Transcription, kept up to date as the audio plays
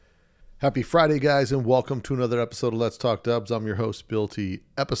Happy Friday, guys, and welcome to another episode of Let's Talk Dubs. I'm your host, Bill T.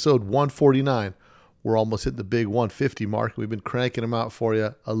 Episode 149. We're almost hitting the big 150 mark. We've been cranking them out for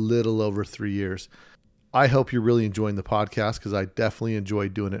you a little over 3 years. I hope you're really enjoying the podcast because I definitely enjoy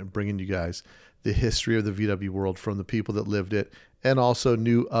doing it and bringing you guys the history of the VW world from the people that lived it, and also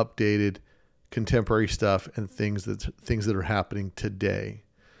new, updated, contemporary stuff and things that are happening today.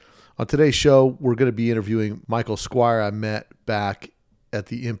 On today's show, we're going to be interviewing Michael Squire. I met back at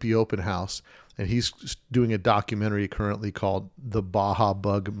the Impy Open House, and he's doing a documentary currently called The Baja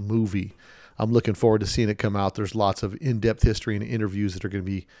Bug Movie. I'm looking forward to seeing it come out. There's lots of in-depth history and interviews that are going to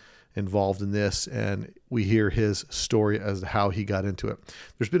be involved in this, and we hear his story as to how he got into it.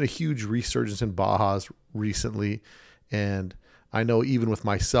 There's been a huge resurgence in Bajas recently, and I know even with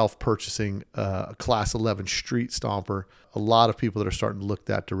myself purchasing a Class 11 street stomper, a lot of people that are starting to look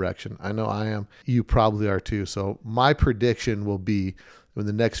that direction. I know I am. You probably are too. So my prediction will be in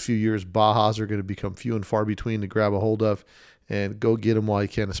the next few years, Bajas are going to become few and far between to grab a hold of, and go get them while you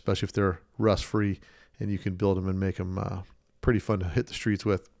can, especially if they're rust-free and you can build them and make them pretty fun to hit the streets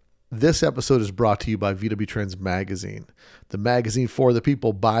with. This episode is brought to you by VW Trends Magazine, the magazine for the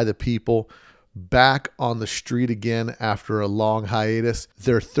people, by the people. Back on the street again after a long hiatus.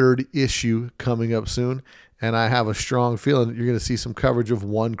 Their third issue coming up soon, and I have a strong feeling that you're going to see some coverage of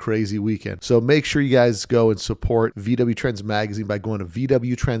one crazy weekend. So make sure you guys go and support VW Trends Magazine by going to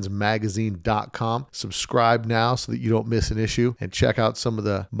vwtrendsmagazine.com. Subscribe now so that you don't miss an issue, and check out some of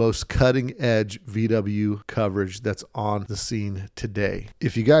the most cutting-edge VW coverage that's on the scene today.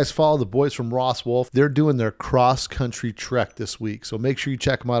 If you guys follow the boys from Ross Wolf, they're doing their cross-country trek this week. So make sure you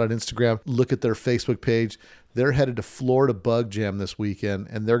check them out on Instagram. Look at their Facebook page. They're headed to Florida Bug Jam this weekend,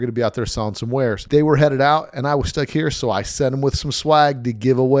 and they're going to be out there selling some wares. They were headed out, and I was stuck here, so I sent them with some swag to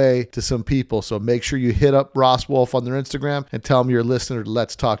give away to some people. So make sure you hit up Ross Wolf on their Instagram and tell them you're a listener to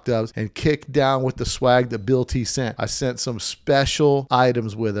Let's Talk Dubs, and kick down with the swag that Bill T sent. I sent some special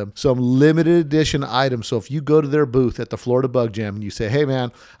items with them, some limited edition items. So if you go to their booth at the Florida Bug Jam and you say, hey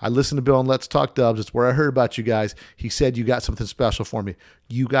man, I listened to Bill on Let's Talk Dubs. It's where I heard about you guys. He said you got something special for me.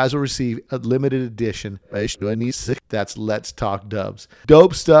 You guys will receive a limited edition. That's Let's Talk Dubs.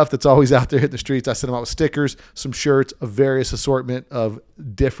 Dope stuff that's always out there hitting the streets. I sent them out with stickers, some shirts, a various assortment of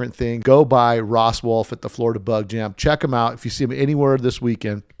different things. Go by Ross Wolf at the Florida Bug Jam. Check them out. If you see them anywhere this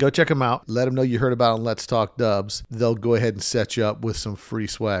weekend, go check them out. Let them know you heard about it on Let's Talk Dubs. They'll go ahead and set you up with some free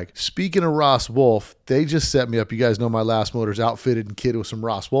swag. Speaking of Ross Wolf, they just set me up. You guys know my last motor's outfitted and kitted with some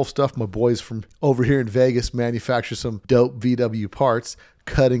Ross Wolf stuff. My boys from over here in Vegas manufacture some dope VW parts.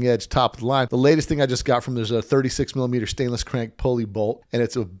 Cutting edge, top of the line. The latest thing I just got from there's a 36 millimeter stainless crank pulley bolt, and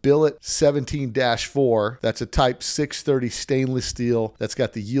it's a billet 17-4. That's a type 630 stainless steel that's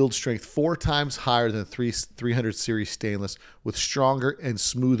got the yield strength 4 times higher than 300 series stainless, with stronger and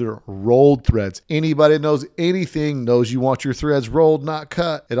smoother rolled threads. Anybody that knows anything knows you want your threads rolled, not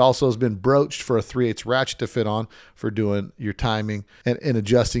cut. It also has been broached for a 3/8 ratchet to fit on for doing your timing and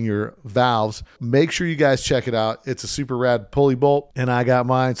adjusting your valves. Make sure you guys check it out. It's a super rad pulley bolt, and I got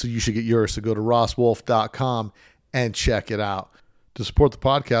mine, so you should get yours. So go to rosswolf.com and check it out. To support the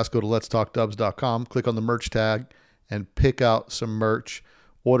podcast, go to letstalkdubs.com, click on the merch tag, and pick out some merch.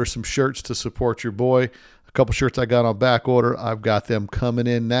 Order some shirts to support your boy. A couple shirts I got on back order. I've got them coming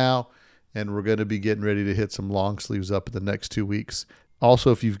in now, and we're going to be getting ready to hit some long sleeves up in the next 2 weeks.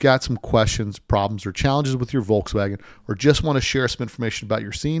 Also, if you've got some questions, problems, or challenges with your Volkswagen, or just want to share some information about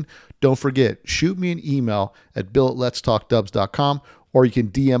your scene, don't forget, shoot me an email at bill@letstalkdubs.com, or you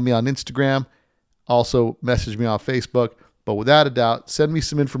can DM me on Instagram. Also, message me on Facebook. But without a doubt, send me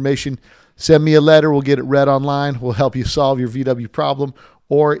some information. Send me a letter. We'll get it read online. We'll help you solve your VW problem.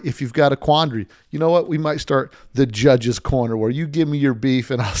 Or if you've got a quandary, you know what? We might start the judge's corner, where you give me your beef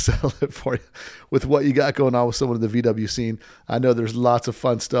and I'll settle it for you with what you got going on with someone in the VW scene. I know there's lots of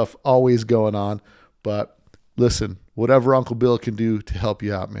fun stuff always going on, but listen, whatever Uncle Bill can do to help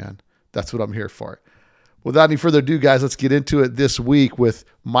you out, man, that's what I'm here for. Without any further ado, guys, let's get into it this week with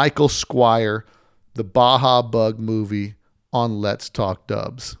Michael Squire, the Baja Bug Movie on Let's Talk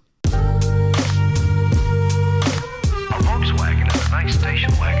Dubs. Nice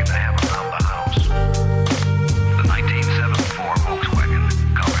station wagon to have around the house. The 1974 Volkswagen,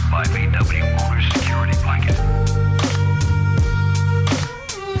 covered by VW Motors security blanket.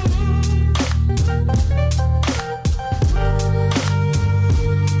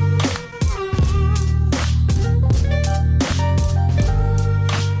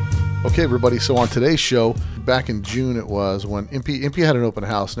 Okay, everybody. So on today's show, back in June it was, when Impy had an open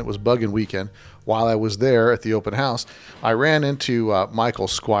house, and it was bugging weekend. While I was there at the open house, I ran into Michael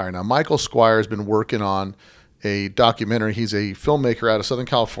Squire. Now, Michael Squire has been working on a documentary. He's a filmmaker out of Southern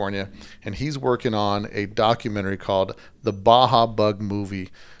California, and he's working on a documentary called The Baja Bug Movie.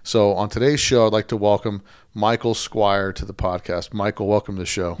 So on today's show, I'd like to welcome Michael Squire to the podcast. Michael, welcome to the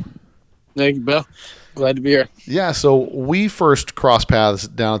show. Thank you, Bill. Glad to be here. Yeah, so we first crossed paths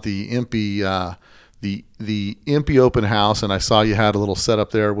down at the Impy the Impy open house, and I saw you had a little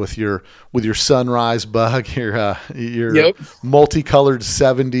setup there with your sunrise bug, your Yep. multicolored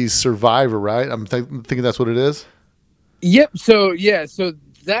 70s Survivor, right? I'm thinking that's what it is. Yep. So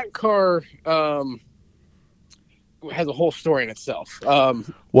that car has a whole story in itself.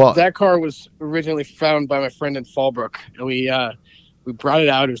 Well, that car was originally found by my friend in Fallbrook, and we brought it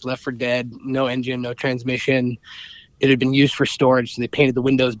out. It was left for dead, no engine, no transmission. It had been used for storage, so they painted the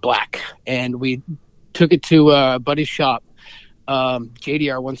windows black, and we took it to a buddy's shop,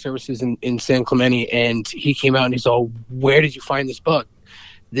 JDR One Services in San Clemente, and he came out and he's all, "Where did you find this bug?"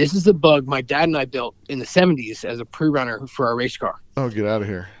 This is a bug my dad and I built in the 70s as a pre-runner for our race car. Oh, get out of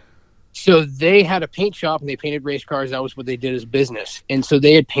here. So they had a paint shop and they painted race cars. That was what they did as business. And so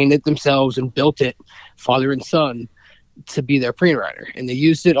they had painted themselves and built it, father and son, to be their pre-rider. And they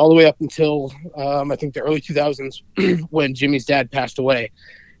used it all the way up until I think the early 2000s when Jimmy's dad passed away.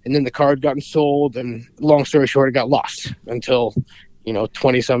 And then the car had gotten sold, and long story short, it got lost until,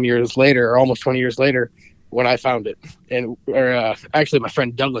 20 some years later, or almost 20 years later, when I found it. Actually my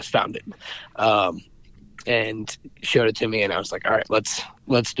friend Douglas found it and showed it to me, and I was like, all right, let's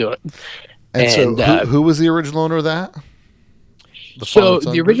do it. And so who was the original owner of that?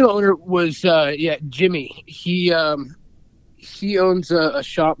 The original owner was Jimmy. He owns a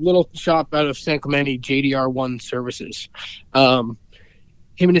little shop out of San Clemente, JDR One Services.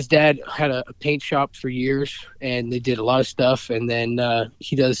 Him and his dad had a paint shop for years, and they did a lot of stuff. And then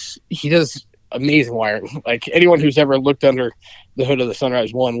he does amazing wiring. Like, anyone who's ever looked under the hood of the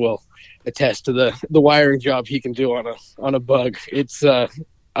Sunrise One will attest to the wiring job he can do on a bug. It's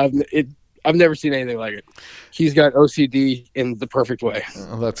I've never seen anything like it. He's got OCD in the perfect way.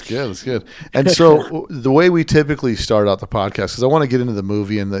 Oh, that's good. That's good. And so the way we typically start out the podcast, because I want to get into the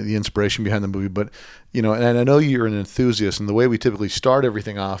movie and the inspiration behind the movie, but, and I know you're an enthusiast, and the way we typically start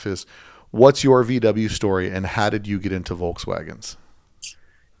everything off is, what's your VW story and how did you get into Volkswagens?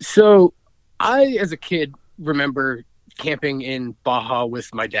 So I, as a kid, remember camping in Baja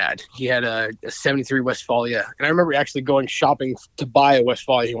with my dad. He had a 73 Westfalia, and I remember actually going shopping to buy a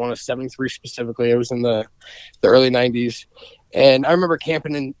Westfalia. He wanted a 73 specifically. It was in the early 90s, and I remember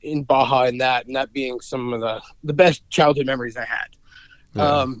camping in Baja and that being some of the best childhood memories I had.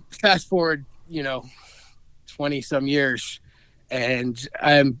 Yeah. Fast forward 20 some years, and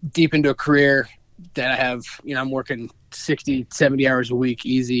I'm deep into a career that I have, I'm working 60 70 hours a week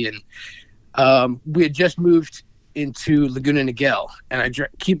easy, and we had just moved into Laguna Niguel, and I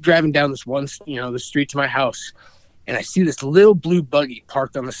keep driving down this one, the street to my house, and I see this little blue buggy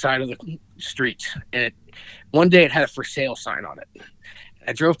parked on the side of the street. And one day it had a for sale sign on it.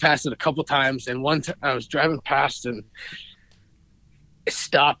 I drove past it a couple times, and one time I was driving past and I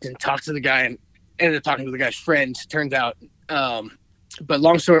stopped and talked to the guy, and ended up talking to the guy's friend, turns out. But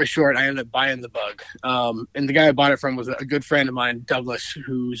long story short, I ended up buying the bug. And the guy I bought it from was a good friend of mine, Douglas,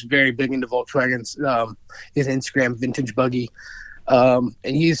 who's very big into Volkswagens. His Instagram, Vintage Buggy. And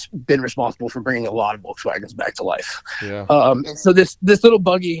he's been responsible for bringing a lot of Volkswagens back to life. Yeah. And so this little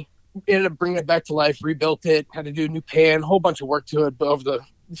buggy, ended up bringing it back to life, rebuilt it, had to do a new pan, a whole bunch of work to it. But over the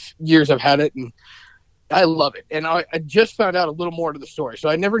years I've had it, and I love it. And I just found out a little more to the story. So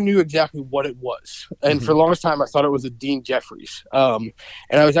I never knew exactly what it was. And for the longest time, I thought it was a Dean Jeffries. And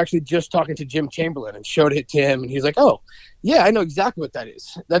I was actually just talking to Jim Chamberlain and showed it to him. And he's like, oh, yeah, I know exactly what that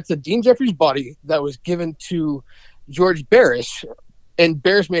is. That's a Dean Jeffries body that was given to George Barris. And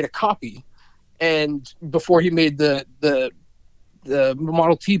Barris made a copy. And before he made the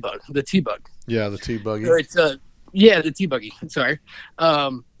Model T bug, the T bug. Yeah, the T buggy. So it's the T buggy. Sorry.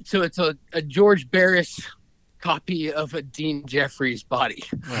 So it's a George Barris copy of a Dean Jeffries body.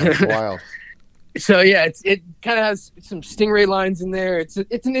 That's wild. So yeah, it kind of has some Stingray lines in there. It's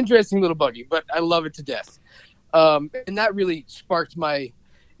an interesting little buggy, but I love it to death. And that really sparked my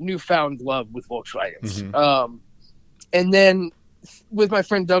newfound love with Volkswagens. Mm-hmm. And then with my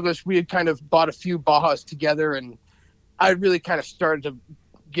friend Douglas, we had kind of bought a few Bajas together, and I really kind of started to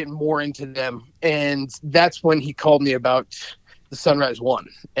get more into them. And that's when he called me about the Sunrise One.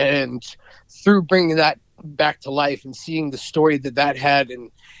 And through bringing that back to life and seeing the story that had, and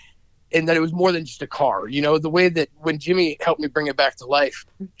that it was more than just a car, the way that when Jimmy helped me bring it back to life,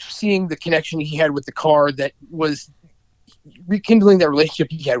 seeing the connection he had with the car that was rekindling that relationship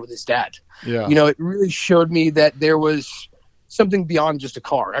he had with his dad. Yeah. It really showed me that there was something beyond just a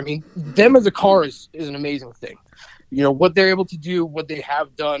car. I mean, them as a car is an amazing thing. You know, what they're able to do, what they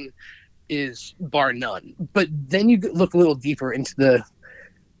have done is bar none. But then you look a little deeper into the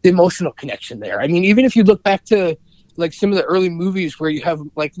emotional connection there. I mean, even if you look back to like some of the early movies where you have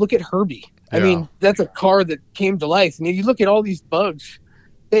like, look at Herbie. I mean, that's a car that came to life. I mean, you look at all these bugs,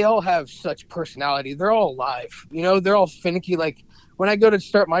 they all have such personality. They're all alive. You know, they're all finicky. Like when I go to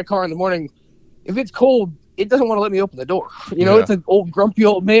start my car in the morning, if it's cold, it doesn't want to let me open the door. You know, it's an old grumpy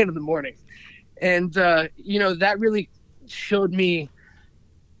old man in the morning. And, you know, that really showed me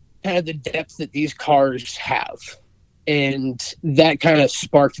kind of the depth that these cars have. And that kind of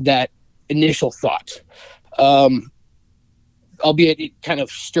sparked that initial thought. Albeit it kind of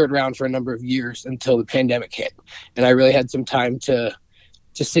stirred around for a number of years until the pandemic hit. And I really had some time to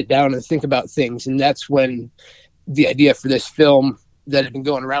sit down and think about things. And that's when the idea for this film that had been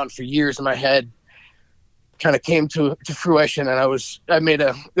going around for years in my head kind of came to fruition. And there was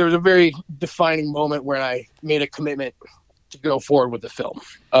a very defining moment where I made a commitment to go forward with the film.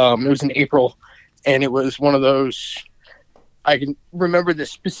 It was in April, and it was one of those, I can remember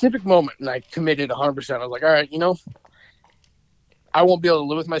this specific moment, and I committed 100%. I was like, all right, you know, I won't be able to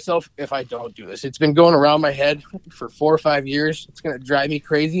live with myself if I don't do this. It's been going around my head for 4 or 5 years. It's going to drive me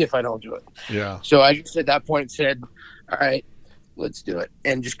crazy if I don't do it. Yeah. So I just at that point said, all right, let's do it.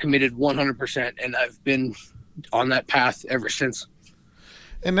 And just committed 100%. And I've been on that path ever since.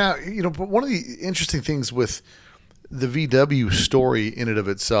 And now, you know, but one of the interesting things with the VW story in and of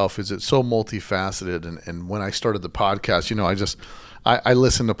itself is it's so multifaceted. And when I started the podcast, you know, I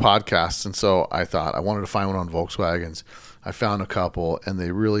listen to podcasts. And so I thought I wanted to find one on Volkswagens. I found a couple, and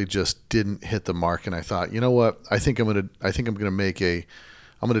they really just didn't hit the mark. And I thought, you know what? I'm gonna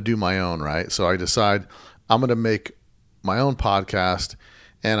do my own, right? So I decide I'm gonna make my own podcast,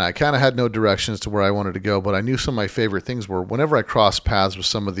 and I kind of had no direction as to where I wanted to go. But I knew some of my favorite things were whenever I crossed paths with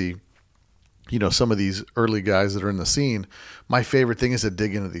some of these early guys that are in the scene. My favorite thing is to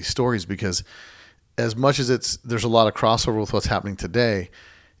dig into these stories, because as much as there's a lot of crossover with what's happening today,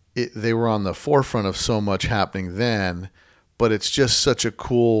 they were on the forefront of so much happening then. But it's just such a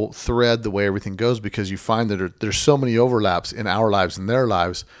cool thread the way everything goes, because you find that there's so many overlaps in our lives and their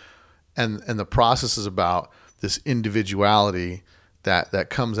lives, and the process is about this individuality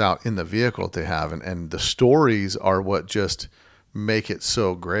that comes out in the vehicle that they have, and the stories are what just make it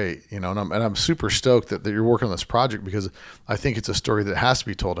so great, you know. And I'm super stoked that you're working on this project, because I think it's a story that has to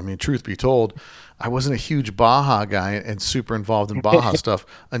be told. I mean, truth be told, I wasn't a huge Baja guy and super involved in Baja stuff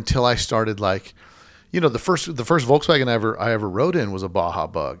until I started, like, you know, the first Volkswagen I ever rode in was a Baja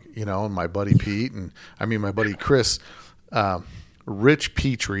Bug, you know, and my buddy Pete, and I mean my buddy Chris, Rich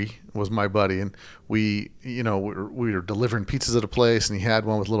Petrie was my buddy, and we were delivering pizzas at a place, and he had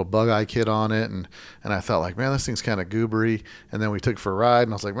one with a little bug eye kit on it, and I thought, like, man, this thing's kind of goobery. And then we took it for a ride,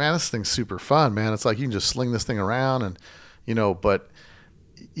 and I was like, man, this thing's super fun, man. It's like you can just sling this thing around, and you know, but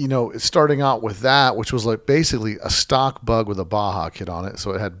you know, starting out with that, which was like basically a stock Bug with a Baja kit on it.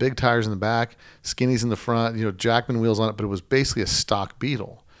 So it had big tires in the back, skinnies in the front, you know, Jackman wheels on it, but it was basically a stock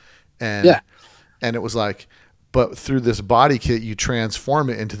Beetle. And it was like, but through this body kit, you transform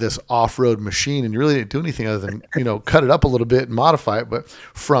it into this off-road machine, and you really didn't do anything other than, you know, cut it up a little bit and modify it. But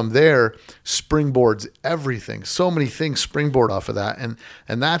from there, springboards everything. So many things springboard off of that. And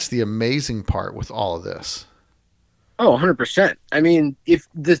that's the amazing part with all of this. Oh, 100%. I mean, if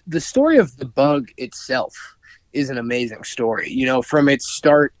the story of the Bug itself is an amazing story, you know, from its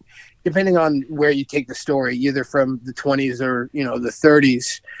start, depending on where you take the story, either from the 20s or, you know, the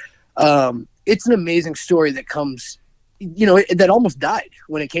 30s, it's an amazing story that comes, you know, that almost died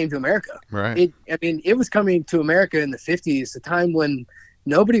when it came to America. Right. It was coming to America in the 50s, the time when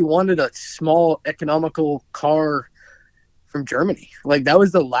nobody wanted a small economical car from Germany. Like, that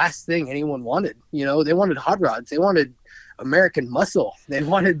was the last thing anyone wanted. You know, they wanted hot rods. They wanted American muscle. They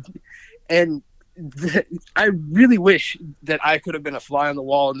wanted, and I really wish that I could have been a fly on the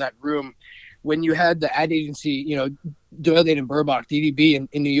wall in that room when you had the ad agency, you know, Doyle Dane and Burbach, DDB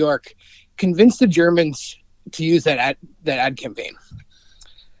in New York, convince the Germans to use that ad campaign.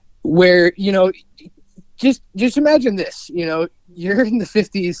 Where, you know, just imagine this, you know, you're in the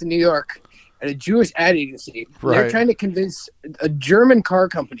 50s in New York at a Jewish ad agency. Right. They're trying to convince a German car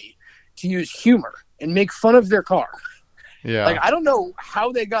company to use humor and make fun of their car. Yeah. Like, I don't know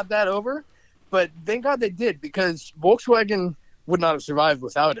how they got that over, but thank God they did, because Volkswagen would not have survived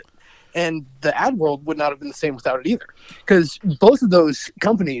without it. And the ad world would not have been the same without it either, because both of those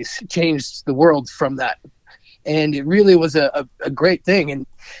companies changed the world from that. And it really was a great thing. And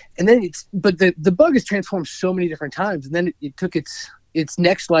then but the Bug has transformed so many different times. And then it took its its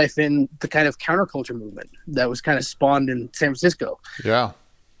next life in the kind of counterculture movement that was kind of spawned in San Francisco. Yeah.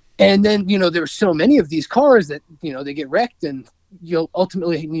 And then, there were so many of these cars that, they get wrecked, and you'll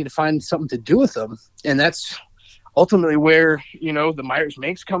ultimately need to find something to do with them. And that's ultimately where, the Myers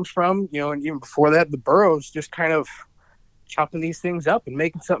Manx comes from, and even before that, the Burroughs just kind of chopping these things up and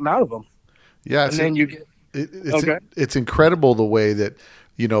making something out of them. Yeah. And then you get, it's incredible the way that,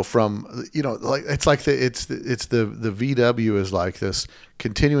 from, like, it's like the VW is like this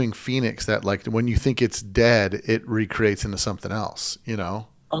continuing phoenix that, like, when you think it's dead, it recreates into something else,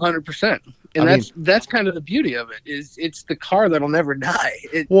 100%. And that's kind of the beauty of it, is it's the car that'll never die.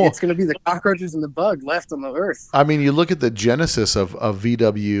 It's going to be the cockroaches and the bug left on the earth. I mean, you look at the genesis of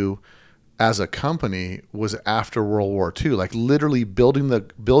VW as a company was after World War II, like literally building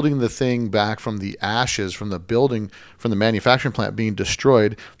the thing back from the ashes, from the manufacturing plant being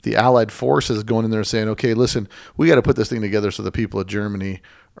destroyed. The Allied forces going in there saying, okay, listen, we got to put this thing together so the people of Germany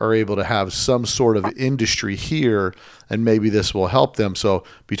are able to have some sort of industry here, and maybe this will help them. So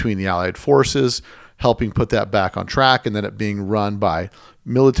between the Allied forces helping put that back on track, and then it being run by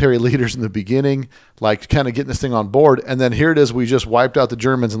military leaders in the beginning, like kind of getting this thing on board. And then here it is, we just wiped out the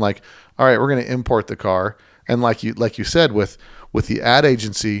Germans and like, all right, we're going to import the car. And like you said, with the ad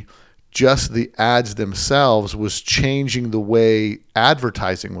agency, just the ads themselves was changing the way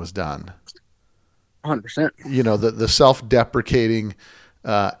advertising was done. 100%. The self-deprecating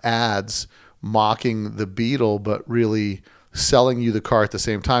ads mocking the Beetle, but really selling you the car at the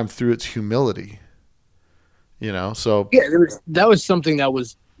same time through its humility. So yeah, that was something that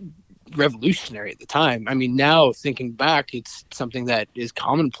was revolutionary at the time. I mean, now thinking back, it's something that is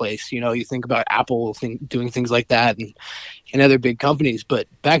commonplace. You think about Apple doing things like that, and other big companies. But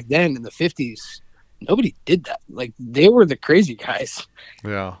back then in the 50s, nobody did that. Like, they were the crazy guys.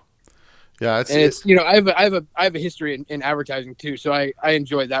 Yeah. It's I have a history in advertising too, so I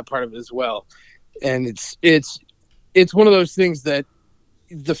enjoy that part of it as well. And it's one of those things that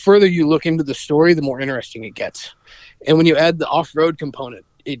the further you look into the story, the more interesting it gets. And when you add the off-road component,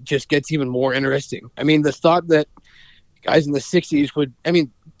 it just gets even more interesting. I mean, the thought that guys in the 60s would,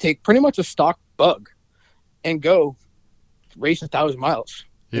 take pretty much a stock bug and go race 1,000 miles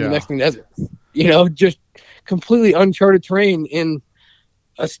in the Mexican desert, just completely uncharted terrain in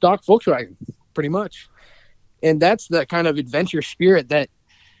a stock Volkswagen, pretty much. And that's the kind of adventure spirit that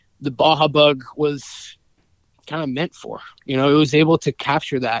the Baja Bug was kind of meant for. It was able to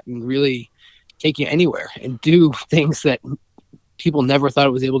capture that and really take you anywhere and do things that people never thought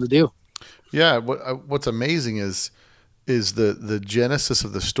it was able to do. Yeah. What's amazing is the genesis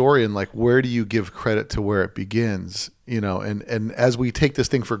of the story, and like, where do you give credit to where it begins, and as we take this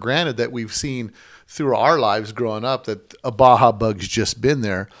thing for granted that we've seen through our lives growing up that a Baja Bug's just been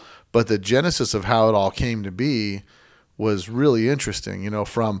there, but the genesis of how it all came to be was really interesting.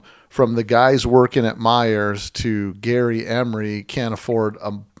 From the guys working at Myers to Gary Emery can't afford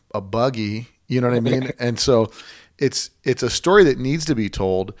a buggy, you know what I mean? And so it's a story that needs to be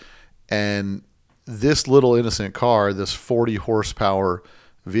told. And this little innocent car, this 40 horsepower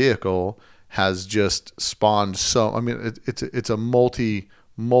vehicle, has just spawned it's a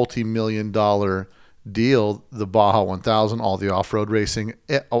multi-million dollar deal. The Baja 1000, all the off-road racing,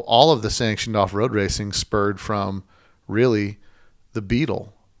 all of the sanctioned off-road racing spurred from really the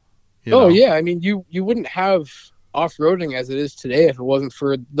Beetle. Yeah. I mean, you wouldn't have off-roading as it is today if it wasn't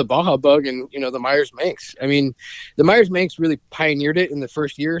for the Baja Bug and, the Myers Manx. I mean, the Myers Manx really pioneered it in the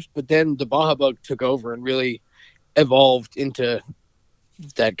first years, but then the Baja Bug took over and really evolved into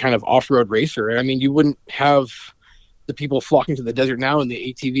that kind of off-road racer. I mean, you wouldn't have the people flocking to the desert now in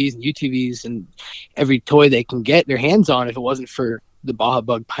the ATVs and UTVs and every toy they can get their hands on if it wasn't for the Baja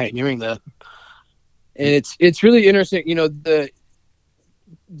Bug pioneering that. And it's really interesting.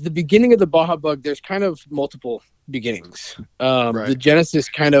 The beginning of the Baja Bug, there's kind of multiple beginnings. Right. The genesis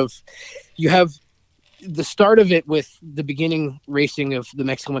you have the start of it with the beginning racing of the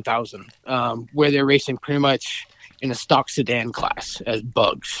Mexican 1000, where they're racing pretty much in a stock sedan class as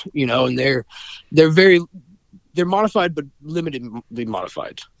bugs, and they're modified, but limitedly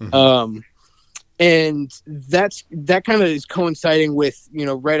modified. Mm-hmm. And that kind of is coinciding with,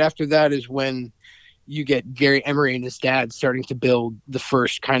 right after that is when you get Gary Emery and his dad starting to build the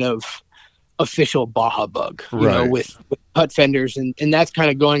first kind of official Baja Bug, with cut fenders, and that's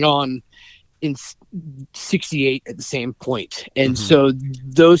kind of going on in 68 at the same point. And so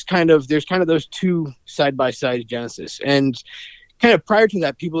there's kind of those two side by side genesis. And kind of prior to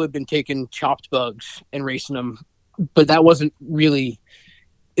that, people had been taking chopped bugs and racing them, but that wasn't really,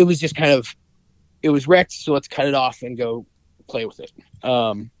 it was just kind of, it was wrecked, so let's cut it off and go play with it.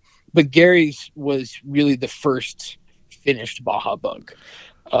 But Gary's was really the first finished Baja Bug.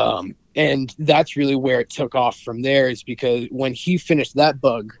 And that's really where it took off from there, is because when he finished that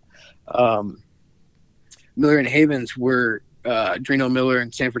bug, Miller and Havens were, Drano Miller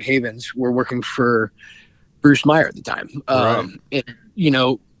and Sanford Havens were working for Bruce Meyer at the time. And, you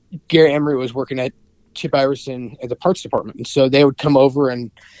know, Gary Emery was working at Chip Iverson at the parts department. And so they would come over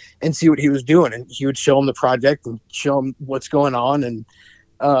and see what he was doing. And he would show them the project and show them what's going on.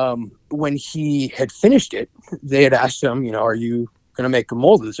 And when he had finished it, they had asked him, you know, are you going to make a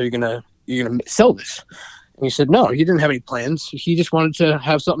mold of this? Are you going to sell this? And he said, no, he didn't have any plans. He just wanted to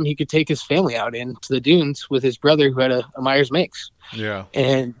have something he could take his family out into the dunes with his brother who had a Myers Makes. Yeah.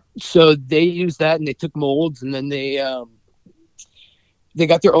 And so they used that and they took molds, and then they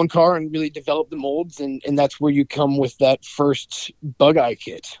got their own car and really developed the molds. And that's where you come with that first Bug Eye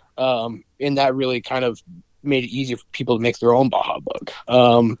kit. And that really kind of made it easier for people to make their own Baja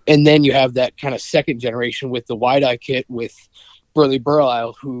Bug. And then you have that kind of second generation with the Wide Eye kit with Burley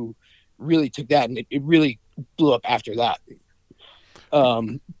Burlisle, who really took that, and it really blew up after that.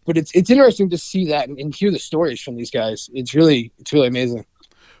 But it's interesting to see that and hear the stories from these guys. It's really amazing.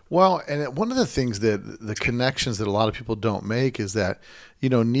 Well, and one of the things that the connections that a lot of people don't make is that, you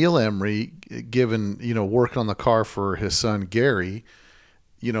know, Neil Emery, given, you know, working on the car for his son Gary,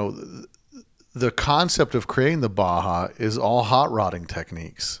 you know, the concept of creating the Baja is all hot rodding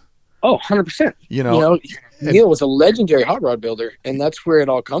techniques. Oh, 100%. You know, Neil was a legendary hot rod builder, and that's where it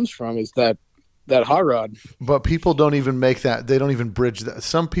all comes from, is that hot rod. But people don't even make that. They don't even bridge that.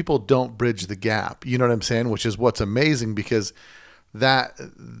 Some people don't bridge the gap. You know what I'm saying? Which is what's amazing, because that,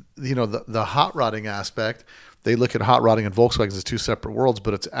 you know, the hot rodding aspect, they look at hot rodding and Volkswagen as two separate worlds,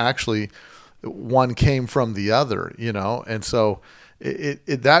 but it's actually one came from the other, you know? And so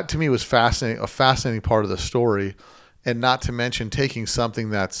that to me was fascinating, a fascinating part of the story. And not to mention taking something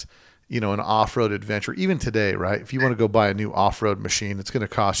that's, you know, an off-road adventure, even today, right? If you want to go buy a new off-road machine, it's going to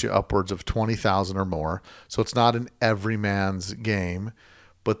cost you upwards of $20,000 or more. So it's not an everyman's game.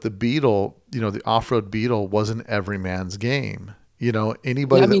 But the Beetle, you know, the off-road Beetle wasn't everyman's game. You know,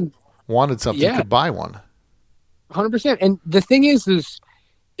 anybody that wanted something could buy one. 100%. And the thing is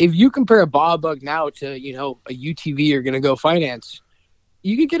if you compare a Baja Bug now to, you know, a UTV you're going to go finance,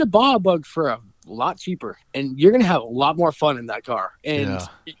 you could get a Baja Bug for a lot cheaper, and you're going to have a lot more fun in that car. And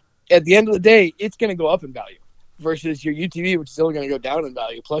at the end of the day, it's going to go up in value versus your UTV, which is still going to go down in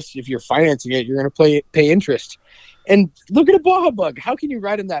value. Plus, if you're financing it, you're going to pay interest. And look at a Baja Bug. How can you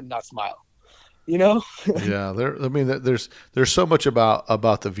ride in that and not smile? You know? Yeah. There's so much about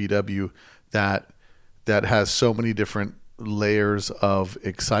the VW that has so many different layers of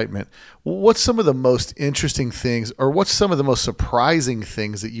excitement. What's some of the most interesting things, or what's some of the most surprising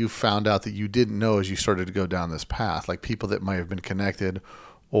things that you found out that you didn't know as you started to go down this path? Like people that might have been connected,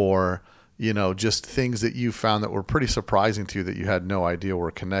 or, you know, just things that you found that were pretty surprising to you that you had no idea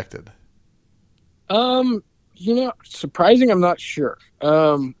were connected. You know, surprising, I'm not sure.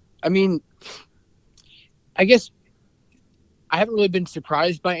 I mean, I guess I haven't really been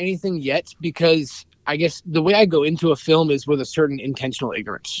surprised by anything yet, because I guess the way I go into a film is with a certain intentional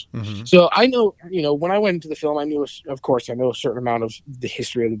ignorance. Mm-hmm. So I know, you know, when I went into the film, I know a certain amount of the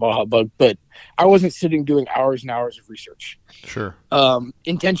history of the Baja Bug, but I wasn't sitting doing hours and hours of research. Sure.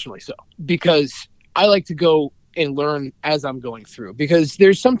 Intentionally so, because I like to go and learn as I'm going through, because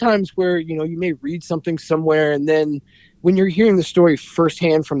there's sometimes where, you know, you may read something somewhere, and then when you're hearing the story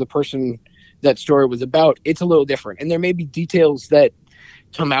firsthand from the person that story was about, it's a little different. And there may be details that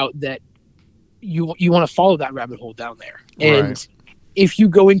come out that you want to follow that rabbit hole down there. And if you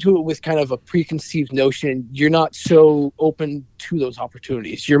go into it with kind of a preconceived notion, you're not so open to those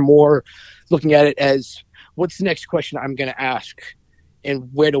opportunities. You're more looking at it as, what's the next question I'm going to ask, and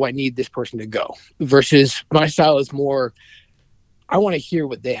where do I need this person to go? Versus my style is more, I want to hear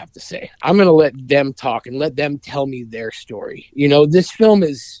what they have to say. I'm going to let them talk and let them tell me their story. You know, this film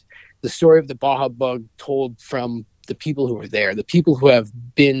is the story of the Baja Bug told from the people who were there, the people who have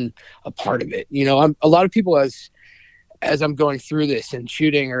been a part of it. You know, a lot of people as I'm going through this and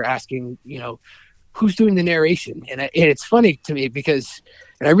shooting are asking, you know, who's doing the narration? And it's funny to me because,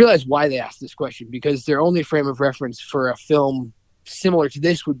 and I realize why they asked this question, because their only frame of reference for a film similar to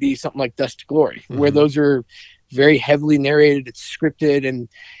this would be something like Dust to Glory, mm-hmm. where those are very heavily narrated, it's scripted,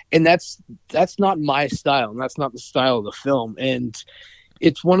 and that's not my style, and that's not the style of the film. And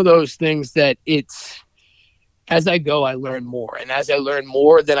it's one of those things that as I go, I learn more. And as I learn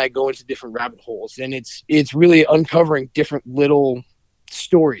more, then I go into different rabbit holes. And it's really uncovering different little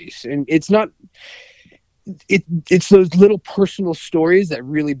stories. And it's those little personal stories that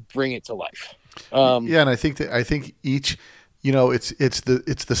really bring it to life. And I think each it's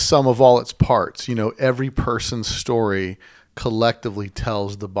the sum of all its parts. Every person's story collectively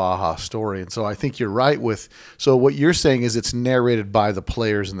tells the Baja story. And so I think you're right so what you're saying is it's narrated by the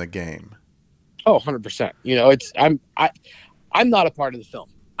players in the game. Oh, 100%. I'm not a part of the film.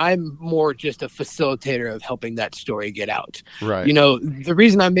 I'm more just a facilitator of helping that story get out. Right. The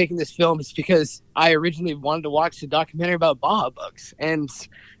reason I'm making this film is because I originally wanted to watch a documentary about Baja bugs, and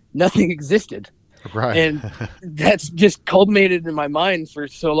nothing existed. Right. And that's just culminated in my mind for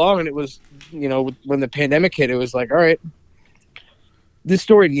so long. And it was, when the pandemic hit, it was like, all right, this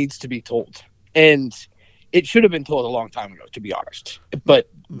story needs to be told. And it should have been told a long time ago, to be honest. But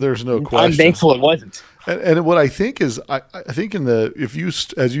there's no question. I'm thankful it wasn't. And what I think is, I think as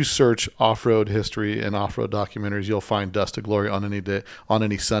you search off-road history and off-road documentaries, you'll find Dust to Glory on any day, on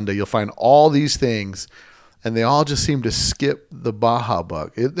any Sunday. You'll find all these things, and they all just seem to skip the Baja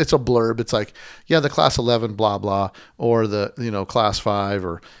bug. It's a blurb. It's like, yeah, the Class 11, blah blah, or the Class 5,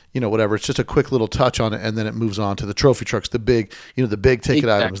 or whatever. It's just a quick little touch on it, and then it moves on to the trophy trucks, the big ticket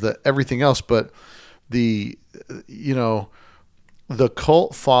items, everything else. But the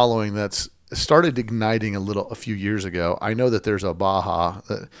cult following that's started igniting a few years ago. I know that there's a Baja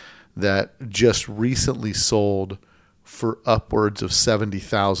that just recently sold for upwards of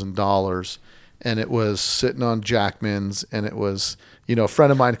 $70,000, and it was sitting on Jackman's, and it was, a friend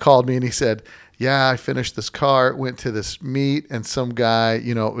of mine called me and he said, yeah, I finished this car, went to this meet, and some guy,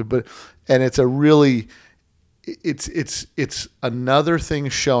 and it's a really, it's another thing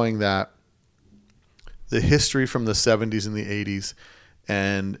showing that the history from the 70s and the 80s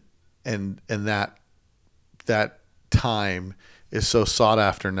and that time is so sought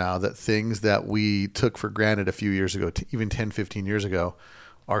after now that things that we took for granted a few years ago, even 10, 15 years ago,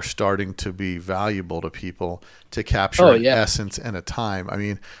 are starting to be valuable to people to capture an essence and a time. I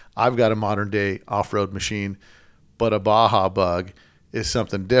mean, I've got a modern day off-road machine, but a Baja bug is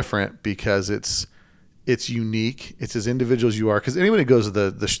something different because it's unique. It's as individual as you are. Because anybody goes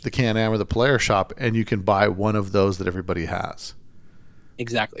to the Can-Am or the Polaris shop and you can buy one of those that everybody has.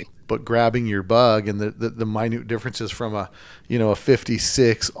 Exactly. But grabbing your bug and the minute differences from a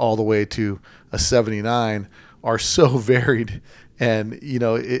 56 all the way to a 79 are so varied, and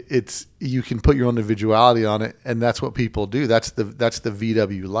it's you can put your own individuality on it, and that's what people do. That's the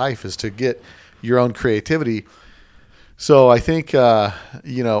VW life, is to get your own creativity. So I think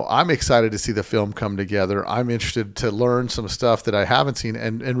I'm excited to see the film come together. I'm interested to learn some stuff that I haven't seen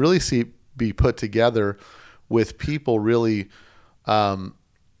and really be put together with people really.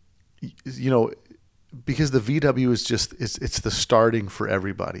 Because the VW is just it's the starting for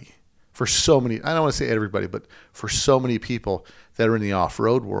everybody, for so many. I don't want to say everybody, but for so many people that are in the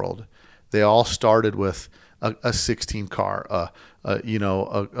off-road world, they all started with a 16 car,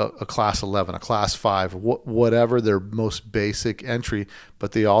 a Class 11, a Class 5, whatever their most basic entry,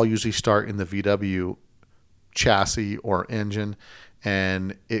 but they all usually start in the VW chassis or engine,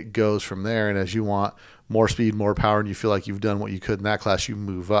 and it goes from there. And as you want more speed, more power, and you feel like you've done what you could in that class, you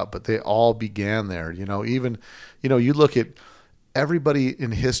move up. But they all began there. You look at everybody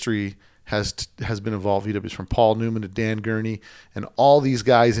in history has been involved. VWs, from Paul Newman to Dan Gurney and all these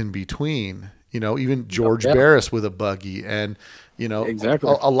guys in between. Even George Barris with a buggy, and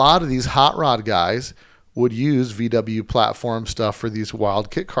exactly. a lot of these hot rod guys would use VW platform stuff for these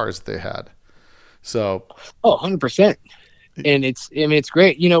wild kit cars that they had. So, 100%. And it's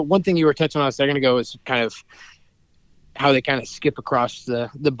great. One thing you were touching on a second ago is kind of how they kind of skip across the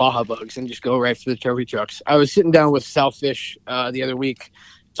Baja bugs and just go right for the trophy trucks. I was sitting down with Sal Fish the other week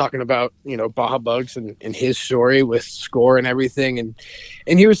talking about, Baja bugs and his story with Score and everything.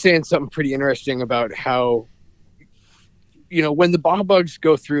 And he was saying something pretty interesting about how, when the Baja bugs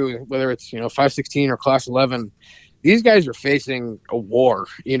go through, whether it's, 516 or Class 11, these guys are facing a war.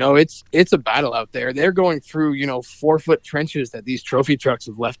 It's a battle out there. They're going through, 4-foot trenches that these trophy trucks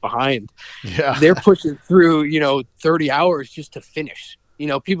have left behind. Yeah. They're pushing through, 30 hours just to finish.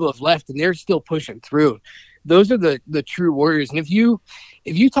 People have left and they're still pushing through. Those are the true warriors. And if you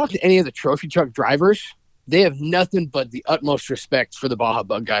talk to any of the trophy truck drivers, they have nothing but the utmost respect for the Baja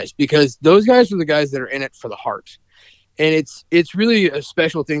Bug guys, because those guys are the guys that are in it for the heart. And it's really a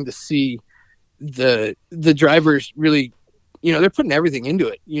special thing to see the drivers really, they're putting everything into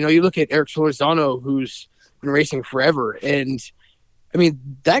it. You look at Eric Solorzano, who's been racing forever, and I mean,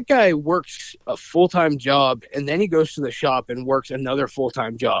 that guy works a full-time job, and then he goes to the shop and works another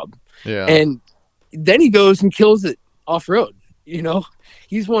full-time job. Yeah. And then he goes and kills it off-road.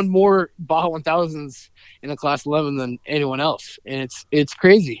 He's won more Baja 1000s in a Class 11 than anyone else, and it's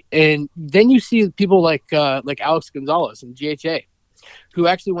crazy. And then you see people like Alex Gonzalez and GHA, who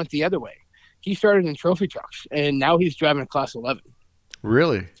actually went the other way. he started in trophy trucks, and now he's driving a Class 11.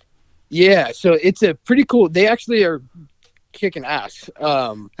 Really? Yeah, so it's a pretty cool. They actually are kicking ass.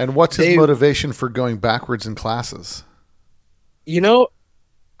 And what's his motivation for going backwards in classes? You know,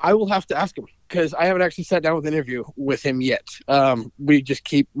 I will have to ask him because I haven't actually sat down with an interview with him yet. We just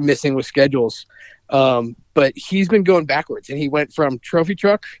keep missing with schedules. But he's been going backwards, and he went from trophy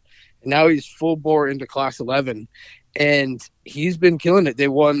truck, and now he's full bore into Class 11, and he's been killing it. They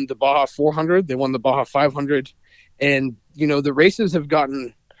won the Baja 400, they won the Baja 500, and you know the races have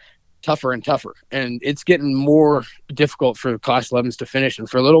gotten tougher and tougher, and it's getting more difficult for Class 11s to finish. And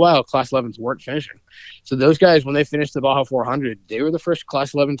for a little while, Class 11s weren't finishing. So those guys, when they finished the Baja 400, they were the first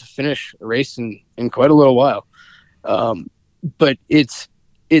Class 11 to finish a race in quite a little while. But it's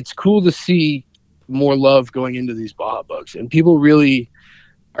cool to see more love going into these Baja bugs, and people really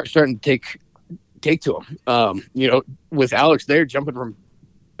are starting to take to them. You know, with Alex, they're jumping from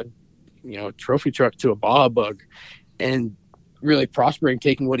a trophy truck to a Baja bug, and really prospering,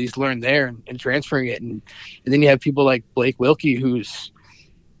 taking what he's learned there and transferring it. And then you have people like Blake Wilkie, who's,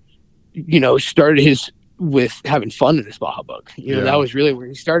 started with having fun in his Baja bug. That was really where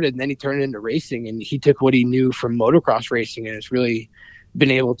he started. And then he turned it into racing, and he took what he knew from motocross racing and has really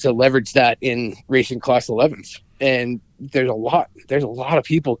been able to leverage that in racing Class 11s. And there's a lot of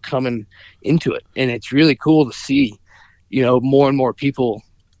people coming into it. And it's really cool to see, more and more people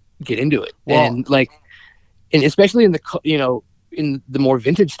get into it. Wow. And especially in the, in the more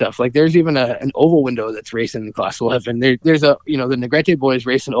vintage stuff, like there's even an oval window that's racing in Class 11. There's the Negrete boys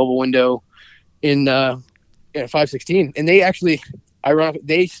race an oval window in 516, and they actually, ironically,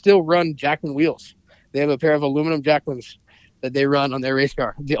 they still run Jacklin wheels. They have a pair of aluminum Jacklins that they run on their race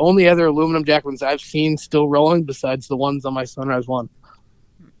car. The only other aluminum Jacklins I've seen still rolling besides the ones on my Sunrise One.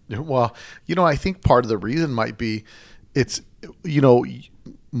 Well, I think part of the reason might be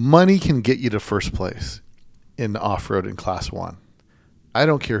money can get you to first place in off-road in Class 1. I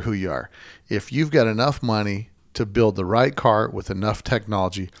don't care who you are. If you've got enough money to build the right car with enough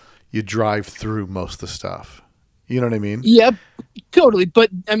technology, you drive through most of the stuff. You know what I mean? Yep, totally. But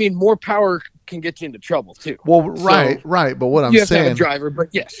I mean, more power can get you into trouble too. Well, right. But what I'm saying, you have to have a driver. But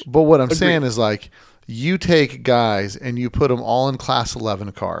yes. But what I'm saying is, like, you take guys and you put them all in Class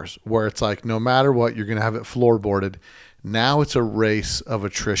 11 cars, where it's like no matter what, you're going to have it floorboarded. Now it's a race of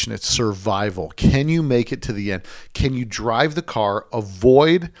attrition. It's survival. Can you make it to the end? Can you drive the car,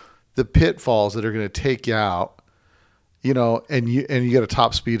 avoid the pitfalls that are going to take you out, and you get a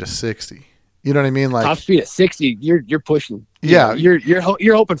top speed of 60? You know what I mean? Like top speed of 60, you're pushing. Yeah, you're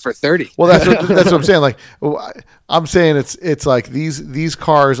hoping for 30. Well, that's what I'm saying. Like, I'm saying it's like these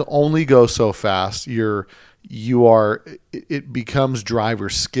cars only go so fast. It becomes driver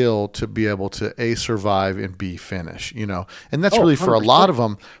skill to be able to survive and B finish, and that's really for 100%. A lot of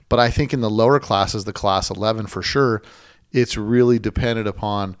them. But I think in the lower classes, the Class 11 for sure, it's really dependent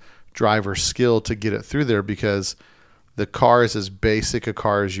upon driver skill to get it through there, because the car is as basic a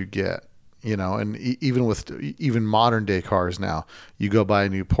car as you get, and even modern day cars now, you go buy a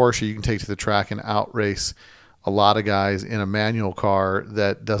new Porsche, you can take to the track and outrace a lot of guys in a manual car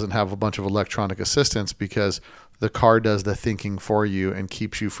that doesn't have a bunch of electronic assistance, because the car does the thinking for you and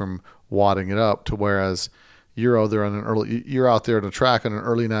keeps you from wadding it up. To whereas you're out there on a track on an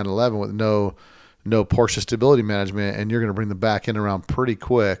early 911 with no Porsche stability management, and you're going to bring the back end around pretty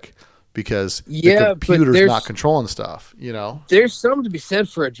quick because the computer's not controlling stuff. There's something to be said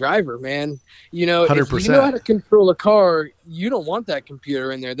for a driver, man. 100%. If you know how to control a car, you don't want that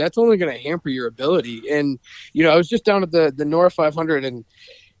computer in there. That's only going to hamper your ability. And I was just down at the Nora 500, and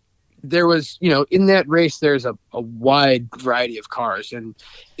there was in that race there's a wide variety of cars, and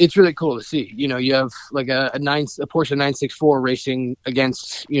it's really cool to see. You have like a Porsche 964 racing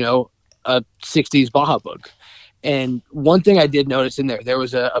against a 60s Baja bug. And one thing I did notice in there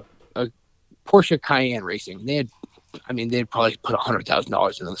was a Porsche Cayenne racing. They'd probably put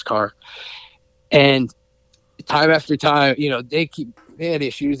 $100,000 into this car, and time after time, they had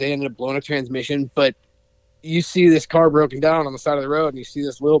issues. They ended up blowing a transmission, but you see this car broken down on the side of the road, and you see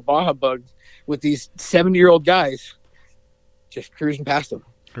this little Baja bug with these 70-year-old guys just cruising past them.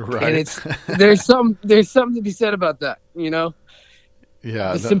 Right. And there's something to be said about that. Yeah.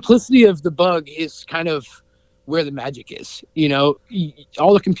 The simplicity of the bug is kind of where the magic is.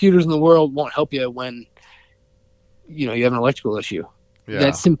 All the computers in the world won't help you when you have an electrical issue. Yeah.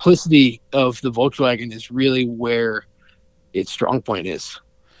 That simplicity of the Volkswagen is really where its strong point is.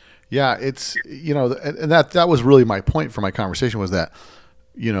 Yeah, it's and that was really my point for my conversation, was that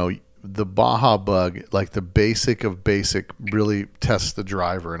the Baja bug, like the basic of basic, really tests the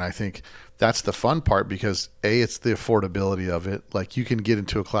driver. And I think that's the fun part, because it's the affordability of it. Like, you can get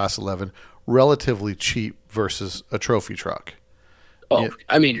into a Class 11 relatively cheap versus a trophy truck. Oh, Yeah.